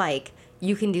they had, like,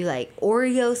 you can do, like,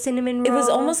 Oreo cinnamon rolls. It was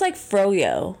almost like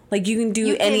froyo. Like you can do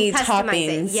You can any customize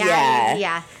toppings. it.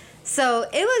 Yeah. So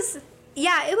it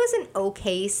was an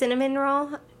okay cinnamon roll.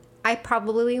 I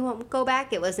probably won't go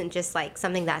back. It wasn't just like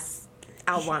something that's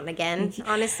I'll want again,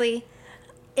 honestly.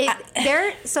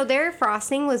 Their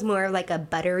frosting was more like a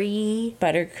buttery.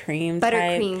 Buttercream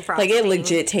Buttercream type. Like it frosting.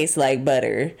 legit tastes like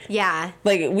butter. Yeah.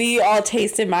 Like we all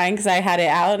tasted mine because I had it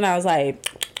out and I was like,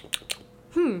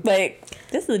 like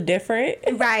this is different.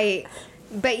 Right.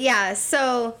 But yeah,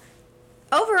 so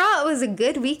overall it was a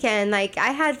good weekend. Like I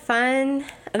had fun.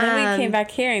 And then we came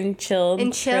back here and chilled.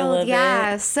 For a little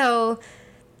Yeah. bit. So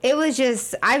it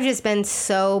was I've just been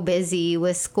so busy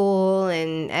with school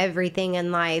and everything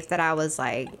in life that I was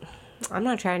like, I'm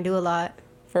not trying to do a lot.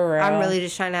 For real. I'm really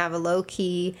just trying to have a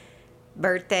low-key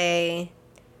birthday,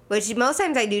 which most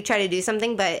times I do try to do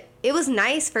something, but it was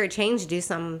nice for a change to do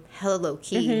some hella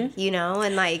low-key, you know?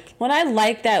 And like... When I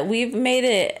like that, we've made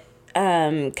it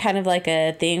kind of like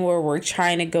a thing where we're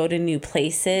trying to go to new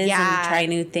places and try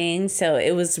new things. So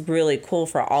it was really cool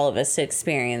for all of us to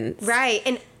experience. Right.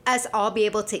 And us all be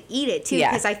able to eat it too. Yeah.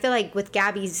 Because I feel like with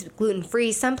Gabby's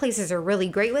gluten-free, some places are really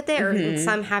great with it or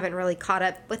some haven't really caught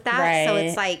up with that. So Right.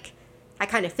 it's like, I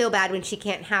kind of feel bad when she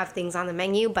can't have things on the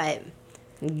menu, but...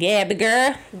 Gabby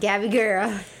girl. Gabby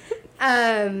girl.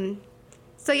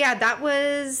 So yeah, that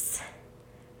was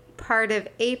part of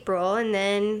April, and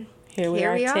then Here we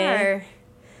are.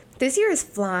 This year is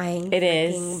flying. It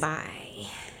is. freaking by.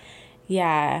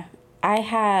 Yeah. I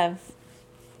have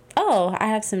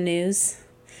some news.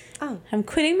 Oh, I'm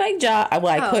quitting my job. Well,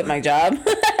 I Oh. quit my job.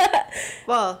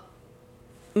 well,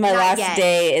 My Not last yet.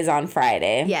 day is on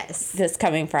Friday. yes. This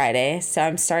coming Friday. So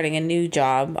I'm starting a new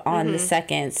job on the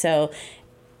 2nd. So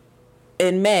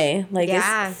in May, like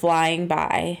Yeah. it's flying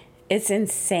by. It's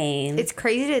insane. It's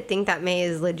crazy to think that May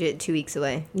is legit 2 weeks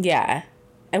away. Yeah.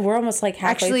 And we're almost like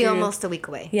halfway Actually, through. almost a week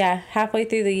away. Yeah, halfway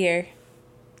through the year.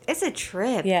 It's a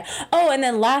trip. Yeah. Oh, and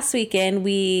then last weekend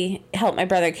we helped my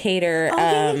brother cater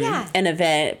Yeah. an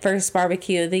event, first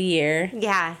barbecue of the year.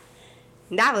 Yeah.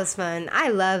 That was fun. I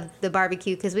love the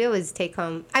barbecue because we always take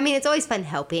home. I mean, it's always fun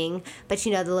helping, but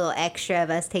you know, the little extra of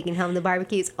us taking home the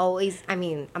barbecue is always, I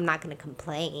mean, I'm not going to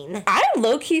complain. I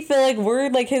low-key feel like we're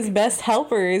like his best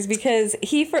helpers because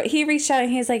he reached out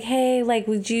and he was like, hey, like,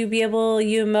 would you be able,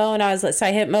 you and Mo? And I was like, so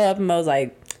I hit Mo up and Mo was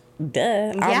like,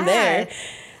 duh, I'm there.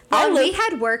 Well, we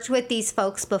had worked with these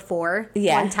folks before,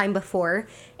 Yeah. one time before,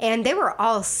 and they were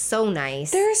all so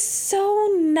nice. They're so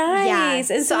nice. Yeah. And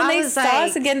So so when I they was saw like-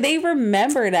 us again, they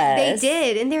remembered us. They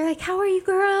did, and they were like, how are you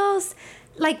girls?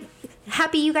 Like,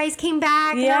 happy you guys came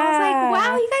back. And I was like, Yeah.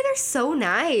 wow, you guys are so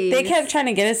nice. They kept trying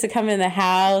to get us to come in the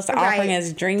house, offering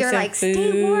us drinks They're and like, food.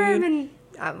 stay warm, and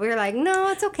we were like, no,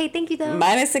 it's okay, thank you though.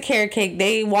 Minus the carrot cake.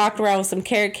 They walked around with some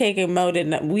carrot cake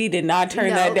and we did not turn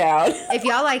No. that down. If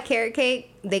y'all like carrot cake,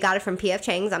 they got it from P.F.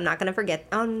 Chang's. I'm not gonna forget.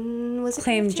 Was it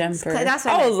Claim P.F. Chang's? Jumper. That's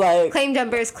what I I was meant. like- Claim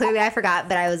Jumpers. Clearly, I forgot,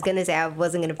 but I was gonna say I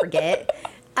wasn't gonna forget.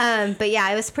 But yeah,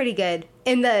 it was pretty good.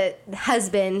 And the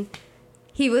husband,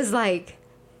 he was like,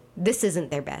 "This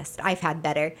isn't their best. I've had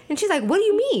better." And she's like, "What do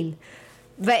you mean?"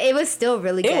 But it was still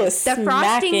really good. was The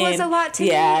frosting was smacking. a lot to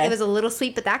Yeah. me. It was a little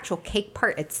sweet, but the actual cake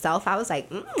part itself, I was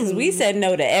like, We said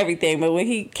no to everything, but when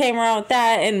he came around with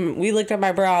that and we looked at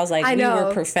my bro, I was like, I we know.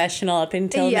 were professional up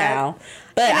until Yeah. now.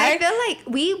 But And I feel like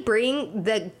we bring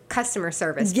the customer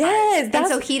service Yes, part. And so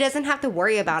that's- he doesn't have to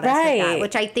worry about us with that, Right.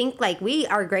 which I think, like, we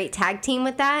are a great tag team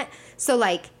with that. So,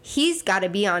 like, he's got to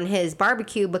be on his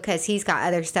barbecue because he's got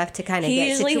other stuff to kind of He get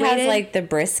usually situated. has like the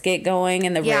brisket going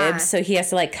and the Yeah. ribs, so he has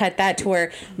to like cut that to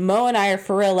where Mo and I are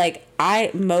for real. Like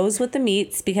Mo's with the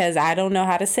meats because I don't know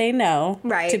how to say no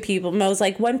Right. to people. Mo's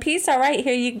like, 1 piece, all right,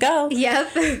 here you go. Yep.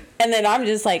 And then I'm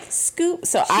just like scoop.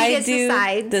 So I gets the do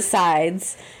sides. the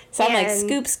sides. So I'm like And-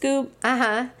 scoop, scoop.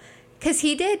 Uh-huh. Because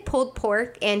he did pulled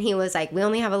pork, and he was like, we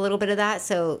only have a little bit of that,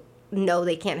 so no,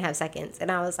 they can't have seconds.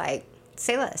 And I was like,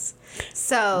 say less.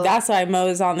 So That's why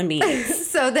Mo's on the meats.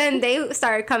 so then they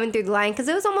started coming through the line, because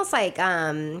it was almost like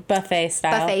Buffet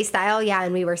style. buffet style, yeah,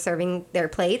 and we were serving their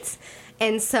plates.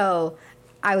 And so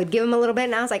I would give them a little bit,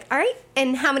 and I was like, all right,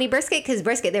 and how many brisket? Because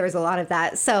brisket, there was a lot of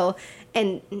that. So,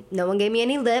 and no one gave me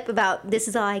any lip about this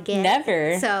is all I get.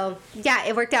 Never. So, yeah,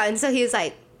 it worked out. And so he was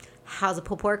like, how's the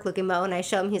pulled pork looking, Mo? And I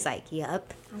showed him, he's like,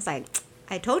 yep. I was like,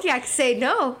 I told you I could say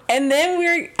no. And then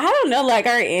I don't know, like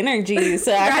our energy.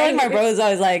 So I feel like my Right. bro is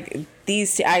always like,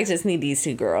 these two, I just need these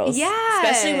two girls. Yeah.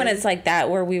 Especially when it's like that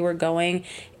where we were going.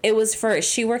 It was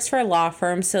she works for a law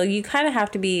firm. So you kind of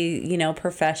have to be,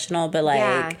 professional. But like,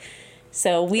 Yeah.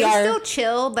 so we It was are. still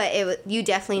chill, but you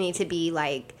definitely need to be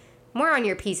like more on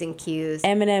your P's and Q's.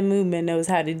 Eminem Movement knows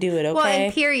how to do it, okay? Well,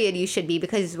 in period, you should be,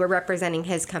 because we're representing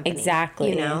his company.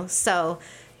 Exactly. So,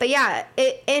 but yeah,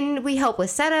 and we help with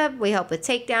setup, we help with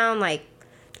takedown. Like,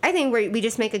 I think we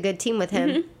just make a good team with him.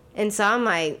 Mm-hmm. And so I'm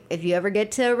like, if you ever get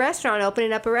to a restaurant,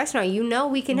 opening up a restaurant,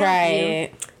 we can help you.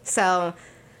 Right. So,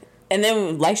 And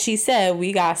then, like she said,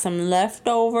 we got some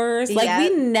leftovers. Like, Yeah.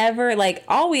 we never, like,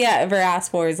 all we ever ask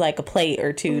for is, like, a plate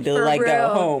or two to, For like, real.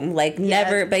 go home. Like, Yeah.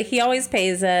 never. But he always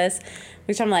pays us,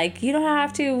 which I'm like, you don't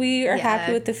have to. We are Yeah.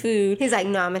 happy with the food. he's like,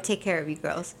 no, I'm going to take care of you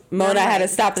girls. Mona And I'm had to like,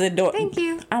 stop at the door. Thank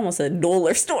you. I almost said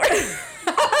dollar store.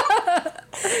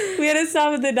 We had to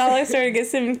stop at the dollar store to get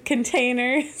some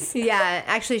containers. Yeah,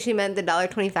 actually, she meant the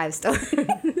 $1.25 store.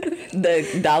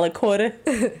 The dollar quarter.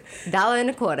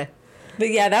 $1.25. But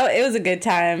yeah, it was a good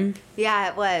time. Yeah,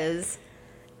 it was.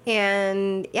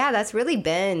 And yeah, that's really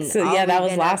been. So all yeah, that we've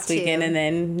was been last up to. weekend, and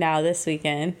then now this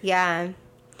weekend. Yeah.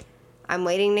 I'm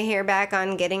waiting to hear back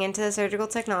on getting into the surgical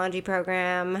technology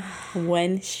program.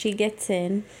 When she gets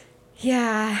in.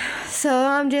 Yeah. So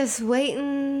I'm just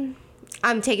waiting.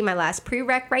 I'm taking my last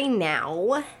prereq right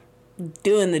now.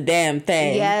 Doing the damn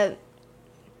thing. Yeah.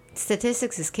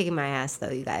 Statistics is kicking my ass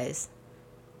though, you guys.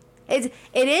 It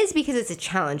is because it's a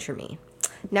challenge for me.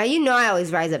 Now, I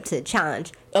always rise up to the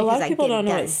challenge. A lot because of I people get it don't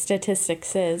know done. what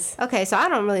statistics is. Okay, so I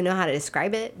don't really know how to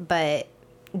describe it, but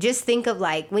just think of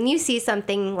like when you see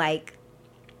something like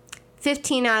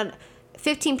 15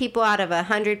 people out of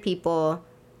 100 people,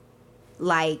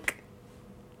 like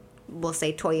we'll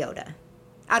say Toyota.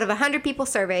 Out of 100 people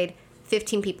surveyed,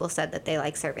 15 people said that they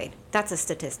like surveyed. That's a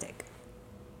statistic.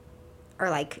 Or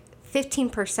like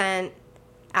 15%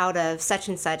 out of such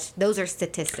and such, those are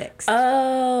statistics.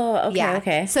 Oh, okay, Yeah.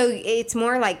 okay. So it's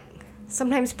more like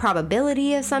sometimes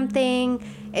probability of something.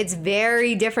 It's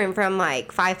very different from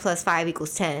like 5 + 5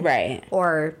 = 10. Right.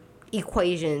 Or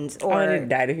equations I would have or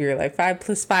died if you were like 5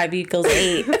 + 5 =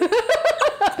 8.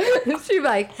 she'd be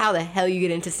like, how the hell you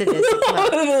get into statistics?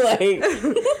 Like,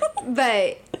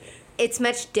 But it's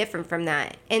much different from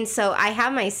that. And so I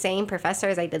have my same professor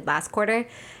as I did last quarter.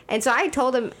 And so I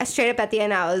told him straight up at the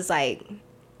end, I was like,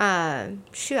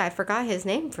 shoot, I forgot his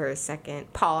name for a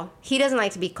second. Paul. He doesn't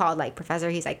like to be called like professor.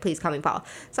 He's like, please call me Paul.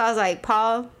 So I was like,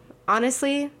 Paul,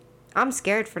 honestly, I'm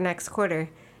scared for next quarter.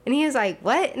 And he was like,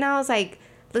 what? And I was like,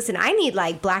 listen, I need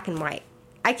like black and white.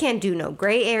 I can't do no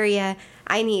gray area.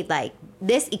 I need like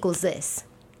this equals this.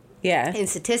 yeah. And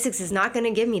statistics is not going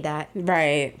to give me that.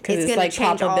 Right. Because It's it's, gonna like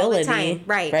change all the probability. time.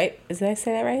 Right. Right? Did I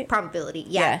say that right? Probability,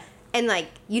 yeah. Yeah. And like,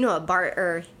 a bar,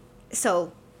 or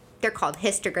so they're called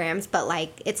histograms, but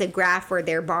like it's a graph where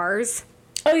they're bars.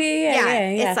 Oh, yeah.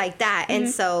 It's like that. And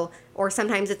so, or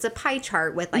sometimes it's a pie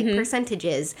chart with like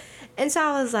percentages. And so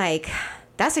I was like,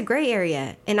 that's a gray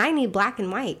area and I need black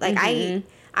and white. Like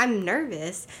I'm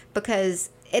nervous because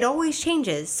it always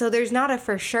changes. So there's not a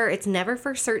for sure. It's never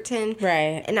for certain.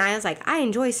 Right. And I was like, I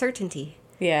enjoy certainty.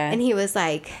 Yeah. And he was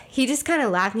like, he just kind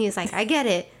of laughed and he was like, I get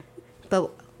it,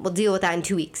 but we'll deal with that in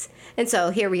 2 weeks. And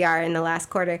so here we are in the last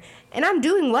quarter and I'm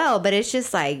doing well, but it's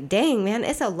just like, dang, man,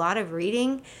 it's a lot of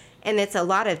reading and it's a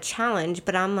lot of challenge,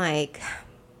 but I'm like,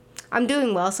 I'm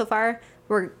doing well so far.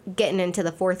 We're getting into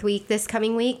the 4th week this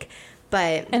coming week,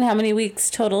 but And how many weeks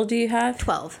total do you have?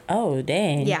 12. Oh,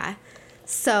 dang. Yeah.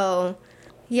 So,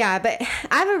 Yeah, but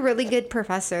I have a really good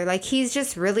professor. Like, he's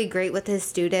just really great with his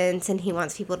students, and he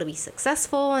wants people to be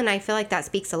successful, and I feel like that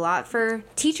speaks a lot for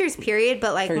teachers, period,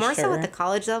 but, like, For more so sure. at the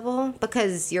college level,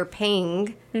 because you're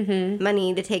paying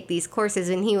money to take these courses,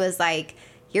 and he was like,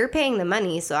 you're paying the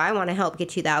money, so I want to help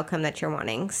get you the outcome that you're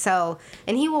wanting. So,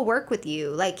 and he will work with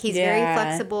you. Like, he's very Yeah.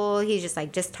 flexible. He's just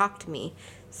like, just talk to me.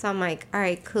 So I'm like, all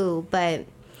right, cool. But,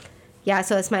 yeah,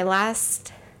 so it's my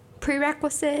last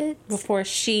prerequisite Before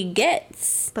she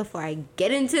gets. before I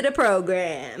get into the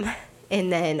program.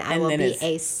 And then I And will then be it's-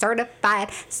 a certified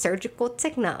surgical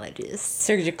technologist.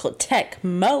 Surgical Tech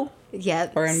Mo.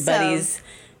 Yep. Or in so- Buddy's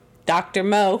Dr.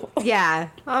 Mo. Yeah.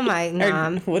 Oh my, Or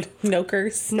nah. what?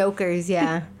 Nokers. Snokers,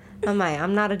 yeah. I'm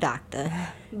not a doctor.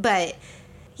 But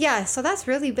yeah, so that's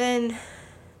really been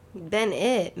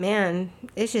it, man.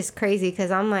 It's just crazy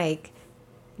because I'm like,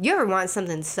 you ever want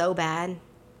something so bad?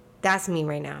 That's me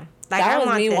right now. Like, That I was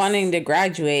want me this- wanting to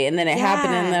graduate, and then it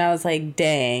happened, and Yeah. then I was like,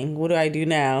 dang, what do I do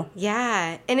now?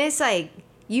 Yeah. And it's like,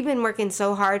 you've been working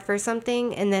so hard for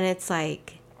something, and then it's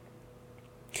like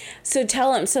So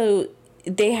tell them, so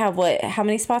they have what, how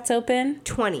many spots open?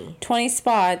 20. 20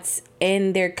 spots,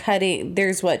 and they're cutting,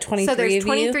 there's what, 23 So there's of you?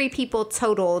 23 people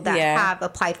total that Yeah. have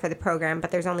applied for the program,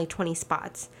 but there's only 20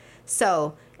 spots.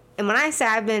 So, and when I say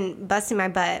I've been busting my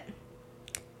butt,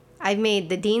 I've made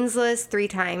the dean's list 3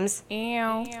 times,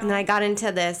 and then I got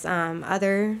into this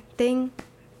other thing.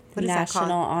 What is that National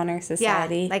called? Honor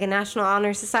Society. Yeah, like a National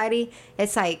Honor Society.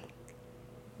 It's like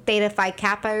Theta Phi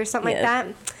Kappa or something Yeah. like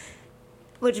that.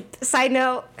 Which, side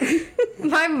note,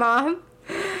 my mom,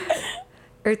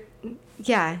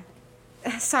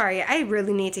 sorry, I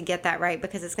really need to get that right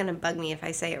because it's going to bug me if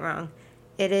I say it wrong.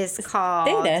 It is called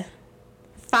Theta.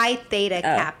 Phi Theta Oh.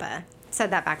 Kappa.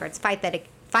 Said that backwards. Phi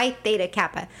Theta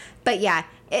Kappa. But yeah,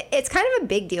 it's kind of a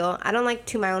big deal. I don't like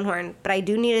to toot my own horn, but I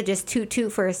do need to just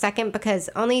toot for a second because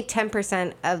only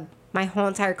 10% of my whole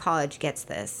entire college gets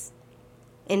this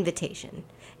invitation.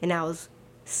 And I was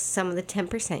some of the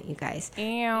 10%, you guys.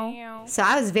 So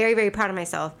I was very, very proud of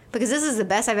myself because this is the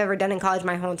best I've ever done in college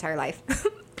my whole entire life.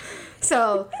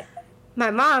 So my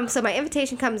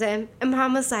invitation comes in and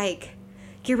mom was like,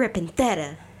 you're repping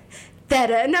Theta.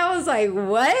 And I was like,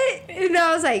 what? And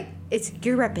I was like,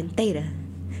 you're repping Theta.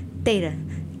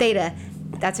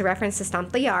 That's a reference to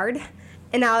Stomp the Yard.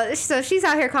 And now, so she's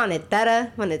out here calling it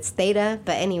Theta when it's Theta.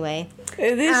 But anyway.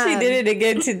 And then she did it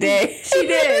again today. She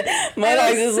did. My It dog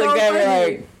was just so looked at me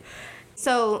funny. like,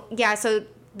 So, yeah, so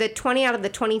the 20 out of the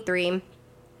 23,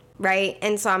 right?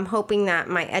 And so I'm hoping that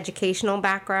my educational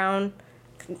background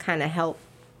can kind of help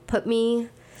put me.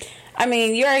 I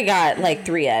mean, you already got like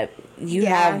 3 up. You Yeah.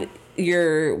 have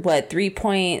your, what,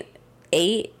 3.8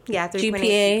 Yeah, 3.8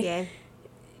 GPA? GPA.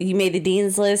 You made the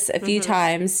dean's list a Mm-hmm. few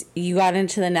times. You got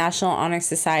into the National Honor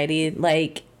Society.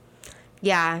 Like,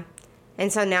 Yeah.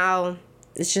 And so now,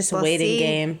 it's just a we'll waiting see.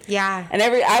 game. Yeah, And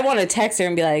I want to text her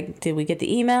and be like, did we get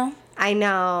the email? I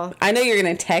know. I know you're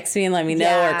going to text me and let me know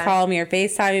Yeah. or call me or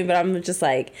FaceTime me, but I'm just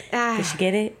like, did she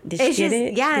get it? Did she It's get just,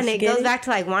 it? yeah, Did and she it get goes back to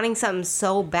like wanting something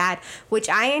so bad, which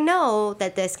I know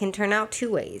that this can turn out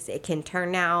 2 ways. It can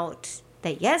turn out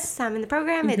that, yes, I'm in the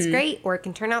program, it's Mm-hmm. great, or it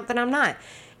can turn out that I'm not.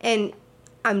 And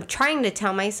I'm trying to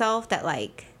tell myself that,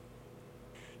 like,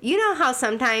 you know how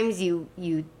sometimes you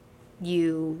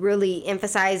really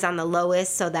emphasize on the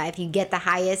lowest so that if you get the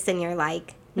highest, then you're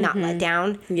like not let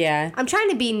down. Yeah. I'm trying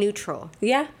to be neutral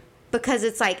Yeah. because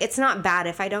it's like, it's not bad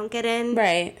if I don't get in.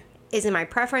 Right. Is it my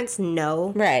preference?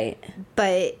 No. Right.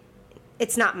 But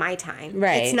it's not my time.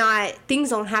 Right. It's not,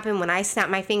 things don't happen when I snap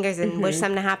my fingers and wish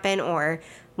something to happen, or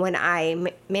when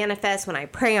I manifest, when I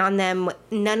pray on them.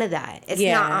 None of that. It's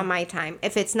Yeah. not on my time.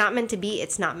 If it's not meant to be,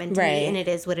 it's not meant to Right. be, and it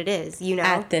is what it is, you know?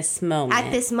 At this moment.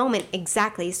 At this moment,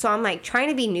 exactly. So I'm like trying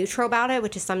to be neutral about it,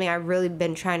 which is something I've really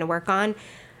been trying to work on,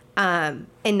 and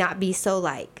not be so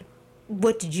like,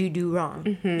 what did you do wrong?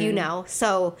 Mm-hmm. You know?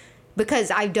 So,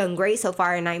 because I've done great so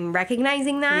far and I'm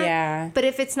recognizing that. Yeah. But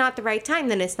if it's not the right time,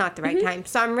 then it's not the right time.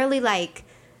 So I'm really like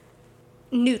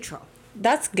neutral.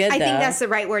 That's good, I though. think that's the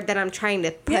right word that I'm trying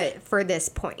to put for this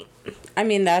point. I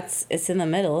mean, it's in the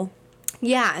middle.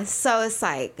 Yeah. So it's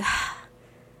like,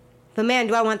 but man,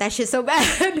 do I want that shit so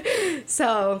bad.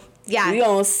 So, yeah. We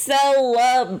gonna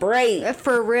celebrate.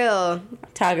 For real.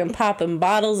 Talking popping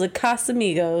bottles of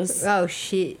Casamigos. Oh,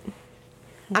 shit.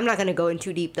 I'm not going to go in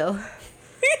too deep, though.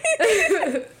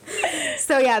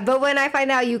 So, yeah. But when I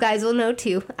find out, you guys will know,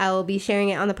 too. I will be sharing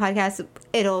it on the podcast.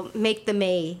 It'll make the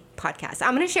May podcast.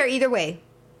 I'm going to share either way.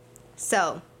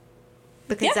 So,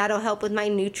 because Yeah. that'll help with my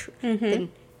I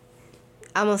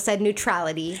almost said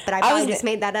neutrality, but I probably was just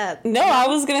made that up. No, I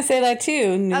was gonna say that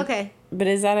too. Okay. But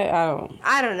is that I don't.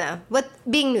 I don't know. What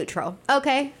being neutral,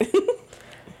 okay?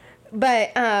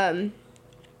 But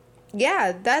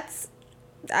yeah,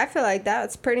 I feel like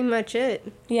that's pretty much it.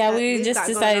 Yeah, that we we've just got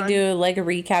decided going to do like a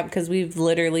recap because we've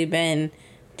literally been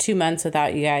 2 months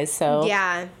without you guys. So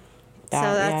Yeah. So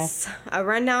that's a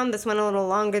rundown. This went a little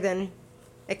longer than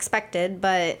expected,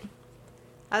 but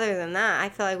other than that, I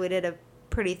feel like we did a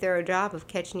pretty thorough job of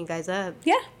catching you guys up.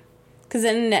 yeah. Because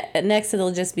then next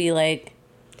it'll just be like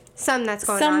Some that's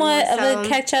going somewhat on. of a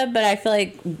catch up, but I feel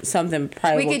like something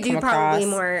probably We will could come do probably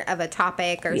across. more of a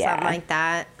topic or Yeah. something like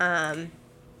that.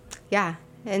 Yeah,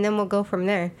 and then we'll go from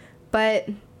there. But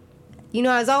you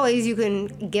know, as always, you can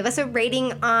give us a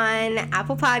rating on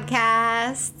Apple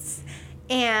Podcasts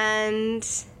and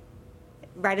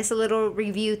write us a little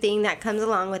review thing that comes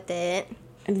along with it.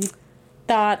 Any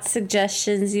thoughts,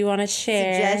 suggestions you want to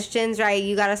share? Suggestions, right?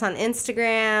 You got us on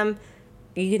Instagram.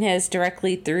 You can hit us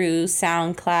directly through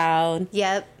SoundCloud.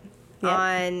 Yep.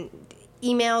 On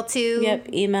email too.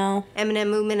 Yep, email.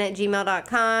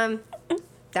 mnmmovement@gmail.com.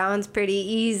 That one's pretty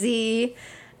easy.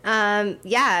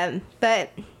 Yeah, but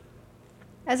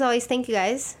as always, thank you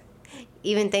guys.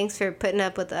 Even thanks for putting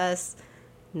up with us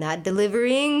not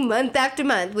delivering month after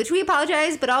month, which we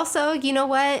apologize, but also, you know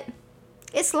what?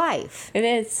 It's life. It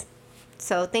is.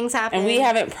 So things happen. And we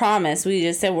haven't promised. We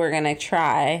just said we're going to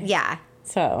try. Yeah.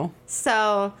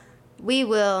 So we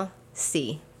will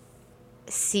see.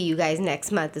 See you guys next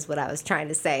month is what I was trying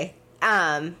to say.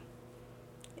 And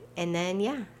then,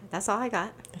 yeah, that's all I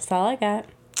got. That's all I got.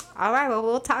 All right, well,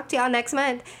 we'll talk to y'all next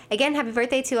month. Again, happy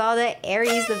birthday to all the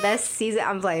Aries, the best season.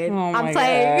 I'm playing. Oh I'm my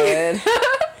playing. God.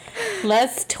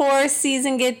 Let's Taurus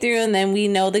season get through, and then we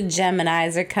know the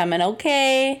Geminis are coming,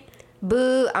 okay?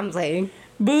 Boo, I'm playing.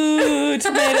 Boo!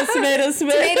 Tomato, tomato,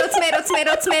 tomato. Tomato, tomato,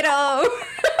 tomato, tomato.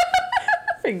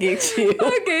 Forget you.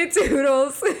 Okay,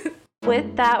 toodles.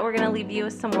 With that, we're going to leave you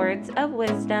with some words of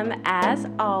wisdom as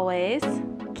always.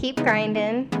 Keep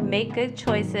grinding Make good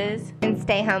choices. and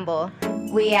stay humble.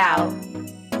 We out.